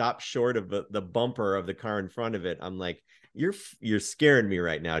miraculously stopped short of the bumper of the car in front of it. I'm like, you're scaring me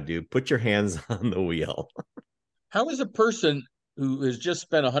right now, dude. Put your hands on the wheel. How is a person who has just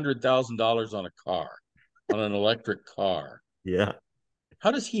spent $100,000 on a car, on an electric car, Yeah.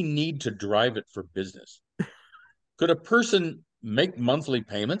 how does he need to drive it for business? Could a person make monthly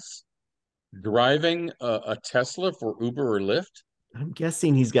payments driving a Tesla for Uber or Lyft? I'm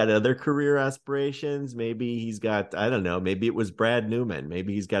guessing he's got other career aspirations. Maybe he's got, I don't know, maybe it was Brad Newman.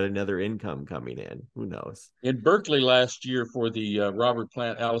 Maybe he's got another income coming in. Who knows? In Berkeley last year for the Robert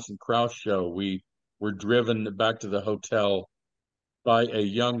Plant, Alison Krauss show, we were driven back to the hotel by a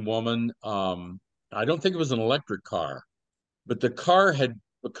young woman. I don't think it was an electric car, but the car had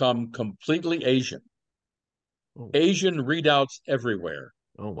become completely Asian. Oh. Asian readouts everywhere.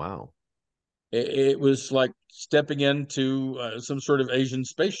 Oh, wow. It was like stepping into some sort of Asian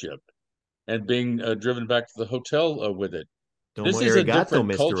spaceship and being driven back to the hotel with it. Domo This is a arigato,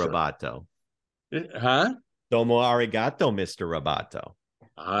 different Mr. culture. Roboto. Huh? Domo arigato, Mr. Roboto.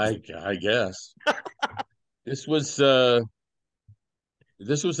 I guess. This was a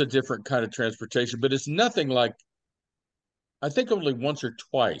different kind of transportation, but it's nothing like, I think only once or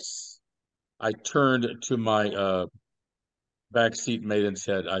twice I turned to my backseat mate and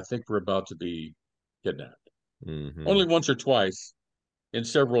said, I think we're about to be kidnapped. Mm-hmm. Only once or twice in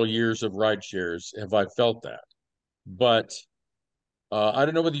several years of ride shares have I felt that. But I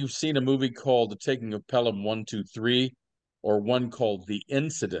don't know whether you've seen a movie called The Taking of Pelham 123 or one called The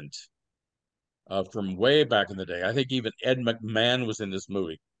Incident from way back in the day. I think even Ed McMahon was in this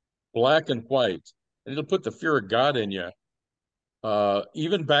movie, black and white. And it'll put the fear of God in you.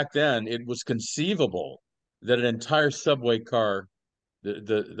 Even back then, it was conceivable that an entire subway car,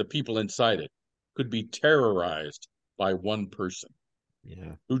 the people inside it, could be terrorized by one person.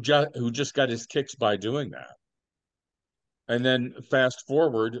 Yeah. Who just got his kicks by doing that. And then fast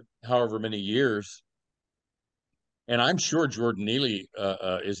forward however many years, and I'm sure Jordan Neely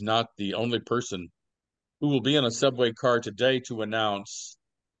is not the only person who will be in a subway car today to announce,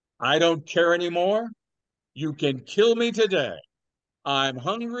 I don't care anymore. You can kill me today. I'm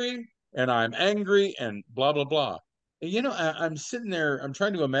hungry and I'm angry and blah, blah, blah. And, I'm sitting there, I'm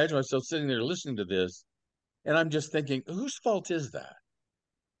trying to imagine myself sitting there listening to this, and I'm just thinking, whose fault is that?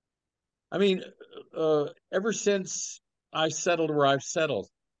 I mean, ever since I settled where I've settled,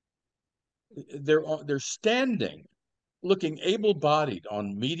 they're standing, looking able-bodied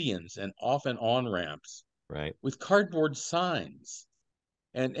on medians and off and on ramps, right, with cardboard signs.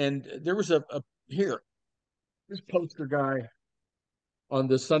 And there was this poster guy on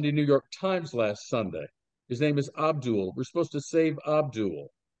the Sunday New York Times last Sunday. His name is Abdul. We're supposed to save Abdul.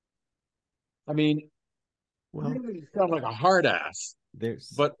 I mean, well, you sound like a hard ass.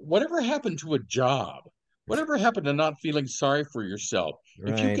 But whatever happened to a job? Whatever happened to not feeling sorry for yourself?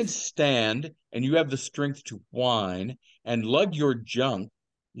 Right. If you can stand and you have the strength to whine and lug your junk,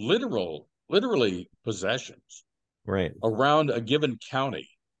 literally possessions, right, around a given county,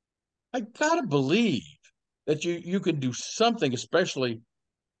 I gotta believe that you can do something, especially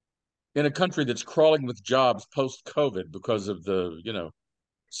in a country that's crawling with jobs post COVID because of the,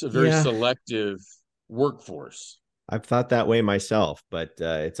 it's a very Yeah, selective workforce. I've thought that way myself, but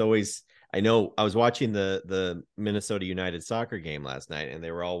it's always. I know I was watching the Minnesota United soccer game last night, and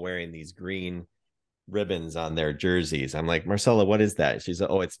they were all wearing these green ribbons on their jerseys. I'm like, Marcella, what is that? She's like,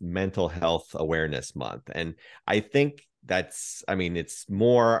 oh, it's Mental Health Awareness Month. And I think I mean, it's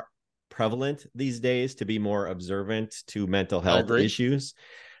more prevalent these days to be more observant to mental I health agree, issues.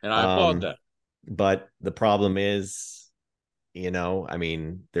 and I applaud that. But the problem is, I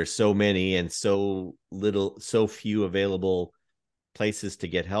mean, there's so many and so few available places to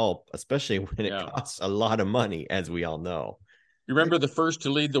get help, especially when it Yeah. costs a lot of money, as we all know. You remember the first to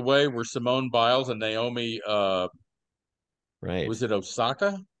lead the way were Simone Biles and Naomi, Right. was it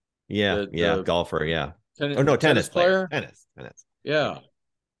Osaka? Yeah. Yeah. The Golfer. Yeah. Oh, no, tennis tennis player. player? Tennis. Yeah.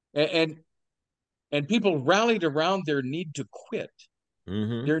 And and people rallied around their need to quit,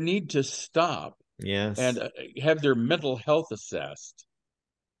 Mm-hmm. their need to stop and Yes. have their mental health assessed.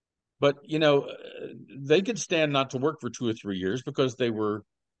 But they could stand not to work for 2 or 3 years because they were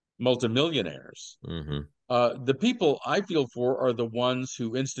multimillionaires. Mm-hmm. The people I feel for are the ones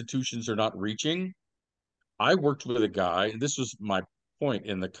who institutions are not reaching. I worked with a guy, and this was my point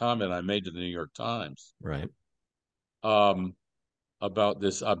in the comment I made to the New York Times, Right. um, about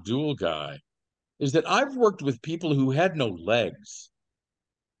this Abdul guy, is that I've worked with people who had no legs.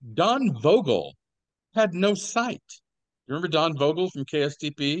 Don Vogel had no sight. You remember Don Vogel from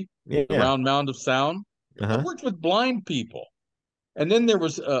KSTP, the Yeah. Round Mound of Sound? I've Uh-huh. worked with blind people. And then there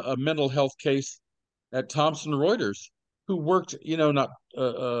was a mental health case at Thomson Reuters who worked, not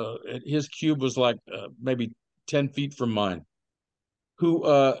his cube was like maybe 10 feet from mine, who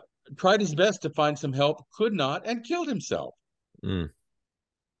tried his best to find some help, could not, and killed himself. Mm.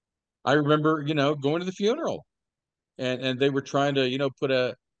 I remember, going to the funeral and they were trying to, put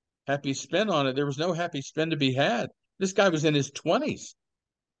a happy spin on it. There was no happy spin to be had. This guy was in his 20s.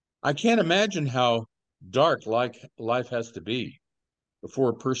 I can't imagine how dark life has to be before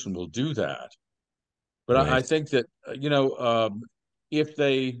a person will do that. But I Right. think that if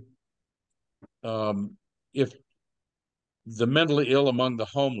they if the mentally ill among the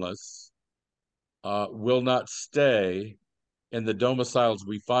homeless will not stay in the domiciles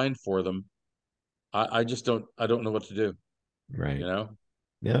we find for them, I just don't know what to do. Right. You know.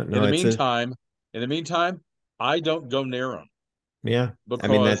 Yeah. In No, the it's a, meantime, I don't go near them yeah. I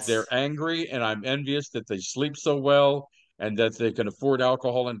mean, because they're that's, angry, and I'm envious that they sleep so well and that they can afford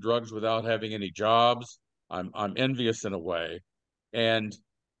alcohol and drugs without having any jobs. I'm envious in a way. And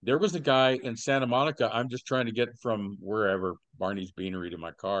there was a guy in Santa Monica. I'm just trying to get from wherever Barney's Beanery to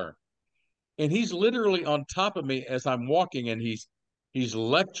my car, and he's literally on top of me as I'm walking, and he's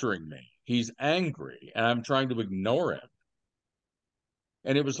lecturing me. He's angry, and I'm trying to ignore him.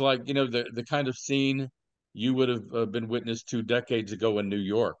 And it was like the kind of scene you would have been witness to decades ago in New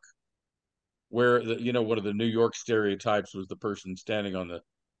York, where one of the New York stereotypes was the person standing on the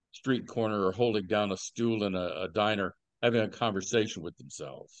street corner or holding down a stool in a diner having a conversation with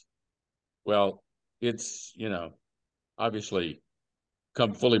themselves. Well, it's obviously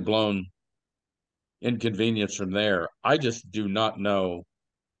come fully blown inconvenience from there. I just do not know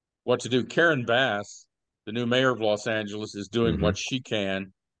what to do. Karen Bass, the new mayor of Los Angeles, is doing mm-hmm. what she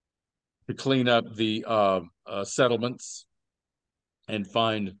can to clean up the settlements and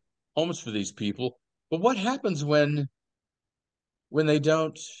find homes for these people. But what happens when they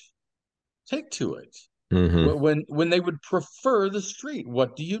don't take to it? Mm-hmm. When they would prefer the street,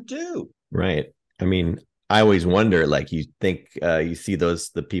 what do you do? Right. I mean, I always wonder, like, you think you see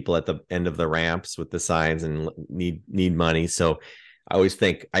the people at the end of the ramps with the signs and need money. So I always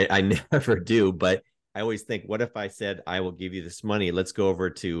think I never do, but I always think, what if I said, I will give you this money? Let's go over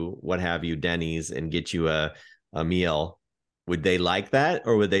to what have you, Denny's, and get you a meal. Would they like that?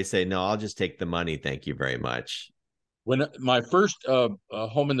 Or would they say, no, I'll just take the money. Thank you very much. When my first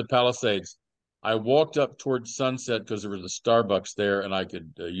home in the Palisades, I walked up towards Sunset because there was a Starbucks there and I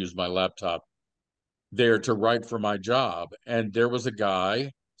could use my laptop there to write for my job. And there was a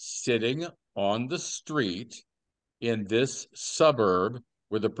guy sitting on the street in this suburb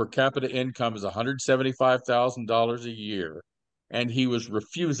where the per capita income is $175,000 a year, and he was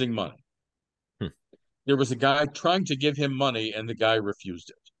refusing money. Hmm. There was a guy trying to give him money, and the guy refused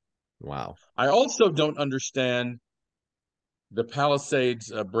it. Wow. I also don't understand the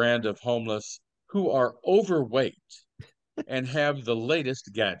Palisades brand of homeless who are overweight and have the latest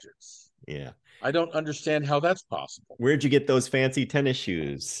gadgets. Yeah. I don't understand how that's possible. Where'd you get those fancy tennis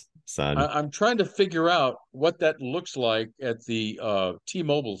shoes, son? I'm trying to figure out what that looks like at the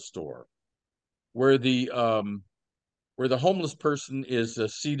T-Mobile store, where the where the homeless person is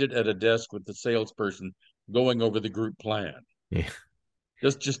seated at a desk with the salesperson going over the group plan. Yeah.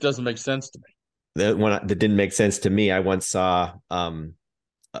 This just doesn't make sense to me. That didn't make sense to me. I once saw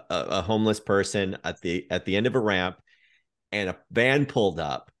a homeless person at the end of a ramp, and a van pulled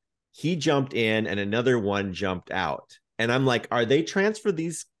up. He jumped in, and another one jumped out. And I'm like, are they transfer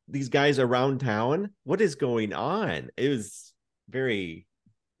these guys around town? What is going on? It was very,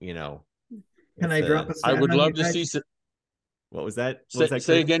 Can I drop a I stat would on love you to guys? see. What was that? What Say, was that,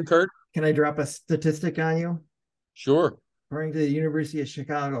 say Kurt? again, Kurt. Can I drop a statistic on you? Sure. According to the University of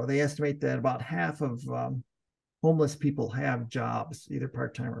Chicago, they estimate that about half of homeless people have jobs, either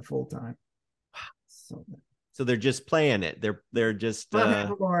part-time or full-time. So they're just playing it. They're just half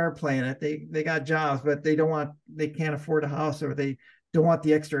of them are playing it. They got jobs, but they can't afford a house, or they don't want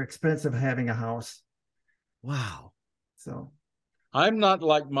the extra expense of having a house. wow. So I'm not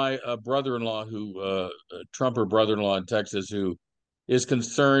like my brother-in-law, who Trumper brother-in-law in Texas, who is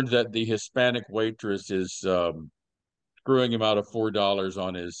concerned that the Hispanic waitress is screwing him out of $4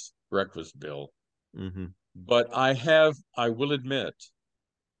 on his breakfast bill. Mm-hmm. But I will admit,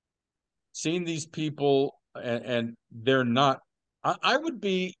 seeing these people, and they're not, I would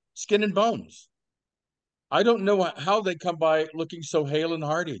be skin and bones. I don't know how they come by looking so hale and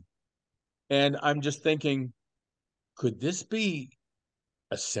hearty. And I'm just thinking, could this be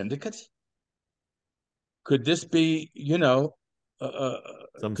a syndicate? Could this be, Some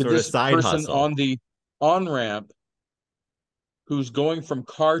could sort of this side person hustle. on the on-ramp who's going from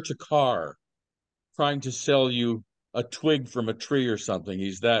car to car trying to sell you a twig from a tree or something,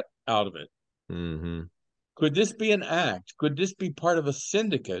 he's that out of it. Mm-hmm. Could this be an act? Could this be part of a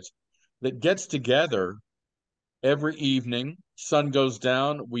syndicate that gets together every evening? Sun goes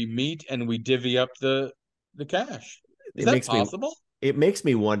down, we meet and we divvy up the cash. Is that possible? It makes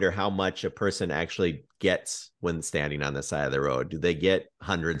me wonder how much a person actually gets when standing on the side of the road. Do they get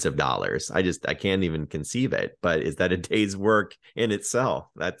hundreds of dollars? I can't even conceive it. But is that a day's work in itself?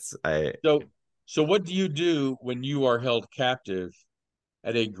 So what do you do when you are held captive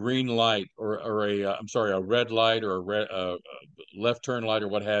at a green light, or a red light, or a left turn light, or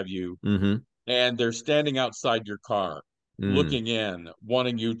what have you, mm-hmm. and they're standing outside your car, looking in,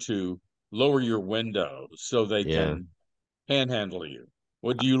 wanting you to lower your window so they can panhandle you?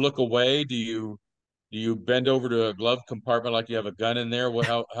 What, do you look away? Do you bend over to a glove compartment like you have a gun in there?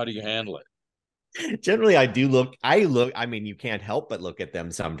 How do you handle it? Generally, I mean, you can't help but look at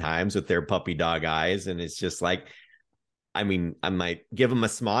them sometimes with their puppy dog eyes. And it's just like, I mean, I might give them a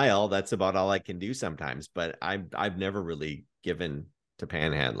smile. That's about all I can do sometimes, but I've never really given to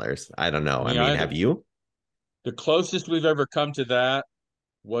panhandlers. I don't know. I mean, have you? The closest we've ever come to that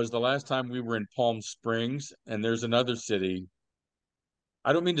was the last time we were in Palm Springs, and there's another city.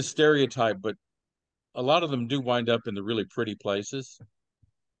 I don't mean to stereotype, but a lot of them do wind up in the really pretty places.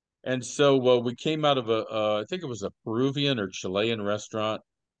 And so we came out of I think it was a Peruvian or Chilean restaurant.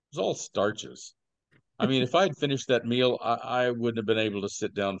 It was all starches. I mean, if I had finished that meal, I wouldn't have been able to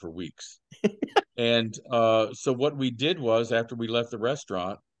sit down for weeks. And so what we did was, after we left the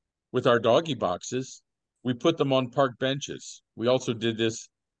restaurant with our doggy boxes, we put them on park benches. We also did this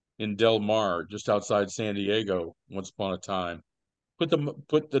in Del Mar, just outside San Diego, once upon a time.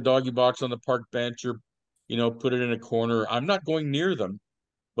 Put the doggy box on the park bench, or put it in a corner. I'm not going near them,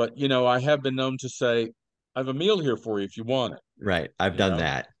 but I have been known to say, I have a meal here for you if you want it. Right. I've done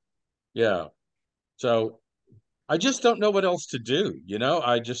that. Yeah. So I just don't know what else to do.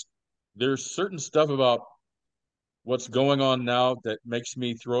 There's certain stuff about what's going on now that makes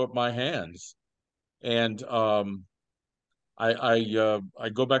me throw up my hands. And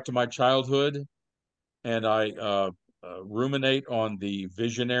I go back to my childhood, and I ruminate on the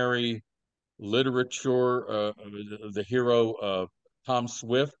visionary literature of the hero Tom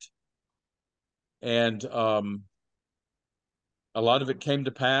Swift, and a lot of it came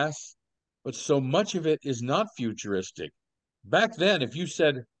to pass, but so much of it is not futuristic. Back then, if you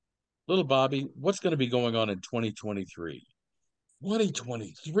said, "Little Bobby, what's going to be going on in 2023?"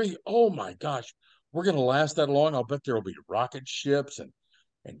 2023, oh my gosh, we're going to last that long? I'll bet there will be rocket ships and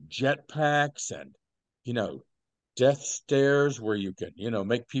jetpacks, and death stairs where you can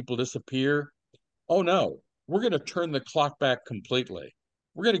make people disappear. Oh no, we're going to turn the clock back completely.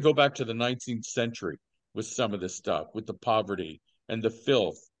 We're going to go back to the 19th century with some of this stuff, with the poverty and the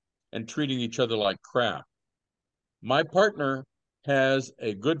filth and treating each other like crap. My partner has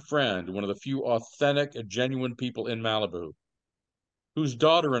a good friend, one of the few authentic and genuine people in Malibu, whose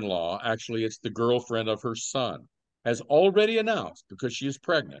daughter-in-law, actually it's the girlfriend of her son, has already announced, because she is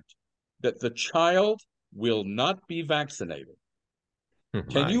pregnant, that the child will not be vaccinated.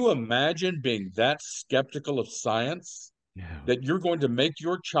 Can you imagine being that skeptical of science? that you're going to make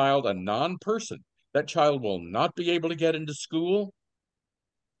your child a non-person. That child will not be able to get into school.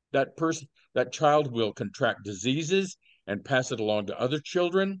 That child will contract diseases and pass it along to other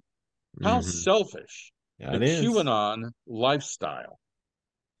children. How selfish. Yeah, The it is. QAnon lifestyle.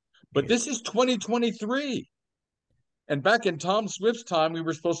 But this is 2023. And back in Tom Swift's time, we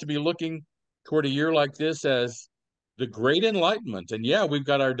were supposed to be looking toward a year like this as the Great Enlightenment. And yeah, we've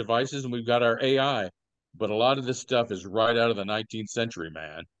got our devices and we've got our AI, but a lot of this stuff is right out of the 19th century,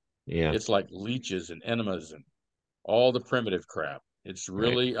 man. Yeah. It's like leeches and enemas and all the primitive crap. It's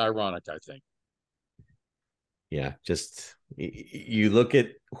really ironic, I think. Yeah, just you look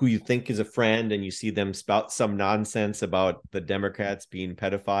at who you think is a friend and you see them spout some nonsense about the Democrats being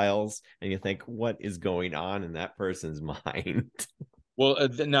pedophiles, and you think, what is going on in that person's mind? Well,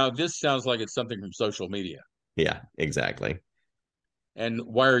 now this sounds like it's something from social media. Yeah, exactly. And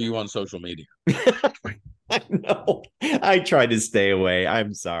why are you on social media? I know. I try to stay away.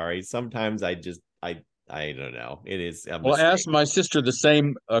 I'm sorry. Sometimes I don't know. It is a Well, I mistake. asked my sister the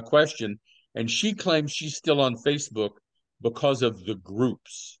same question, and she claims she's still on Facebook because of the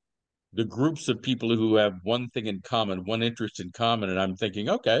groups of people who have one thing in common, one interest in common. And I'm thinking,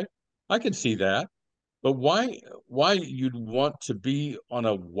 okay, I can see that. But why you'd want to be on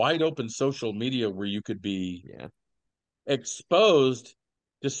a wide open social media where you could be exposed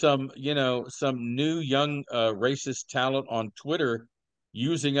to some new young racist talent on Twitter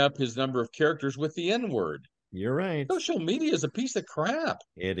using up his number of characters with the N-word. You're right. Social media is a piece of crap.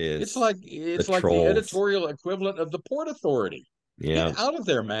 It is. It's like the editorial equivalent of the Port Authority. Yeah. Get out of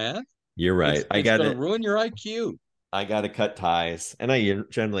there, man. You're right. It's going to ruin your IQ. I got to cut ties. And I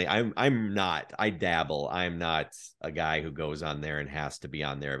dabble. I'm not a guy who goes on there and has to be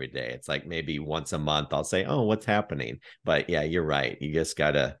on there every day. It's like maybe once a month I'll say, oh, what's happening? But yeah, you're right. You just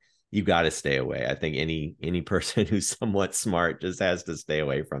you gotta stay away. I think any person who's somewhat smart just has to stay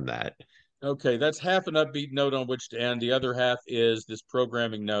away from that. Okay, that's half an upbeat note on which to end. The other half is this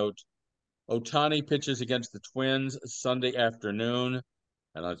programming note. Ohtani pitches against the Twins Sunday afternoon.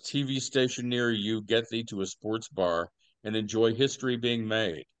 And on a TV station near you, get thee to a sports bar and enjoy history being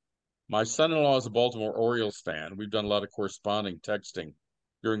made. My son-in-law is a Baltimore Orioles fan. We've done a lot of corresponding texting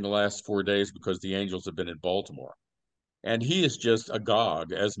during the last 4 days because the Angels have been in Baltimore. And he is just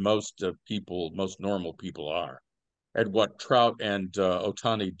agog, as most normal people are, at what Trout and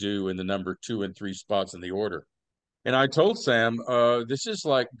Ohtani do in the number 2 and 3 spots in the order. And I told Sam, this is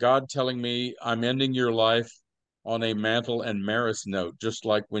like God telling me I'm ending your life on a Mantle and Maris note, just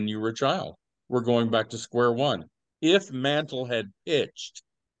like when you were a child. We're going back to square one. If Mantle had pitched,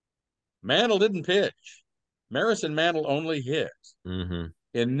 Mantle didn't pitch. Maris and Mantle only hit. Mm-hmm.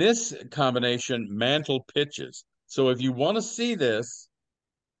 In this combination, Mantle pitches. So if you want to see this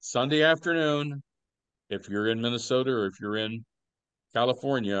Sunday afternoon, if you're in Minnesota or if you're in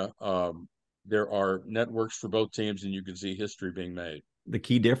California, there are networks for both teams and you can see history being made. The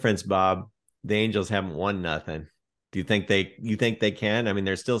key difference, Bob, the Angels haven't won nothing. Do you think they can? I mean,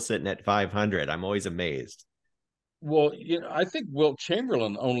 they're still sitting at 500. I'm always amazed. Well, I think Wilt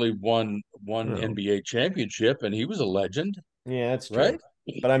Chamberlain only won one NBA championship, and he was a legend. Yeah, that's true. Right?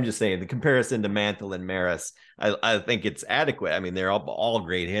 But I'm just saying the comparison to Mantle and Maris, I think it's adequate. I mean, they're all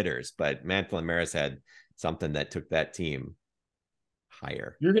great hitters, but Mantle and Maris had something that took that team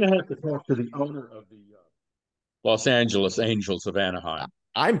higher. You're going to have to talk to the owner of the Los Angeles Angels of Anaheim.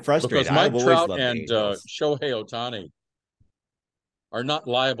 I'm frustrated. Because Mike Trout and Shohei Ohtani are not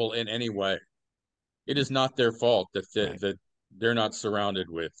liable in any way. It is not their fault that they're not surrounded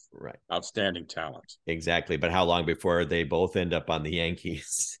with outstanding talent. Exactly. But how long before they both end up on the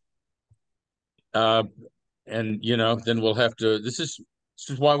Yankees? And, then we'll have to, this is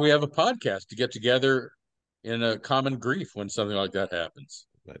why we have a podcast, to get together in a common grief when something like that happens.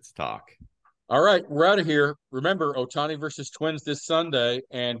 Let's talk. All right, we're out of here. Remember, Ohtani versus Twins this Sunday,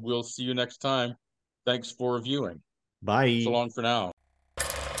 and we'll see you next time. Thanks for viewing. Bye. So long for now.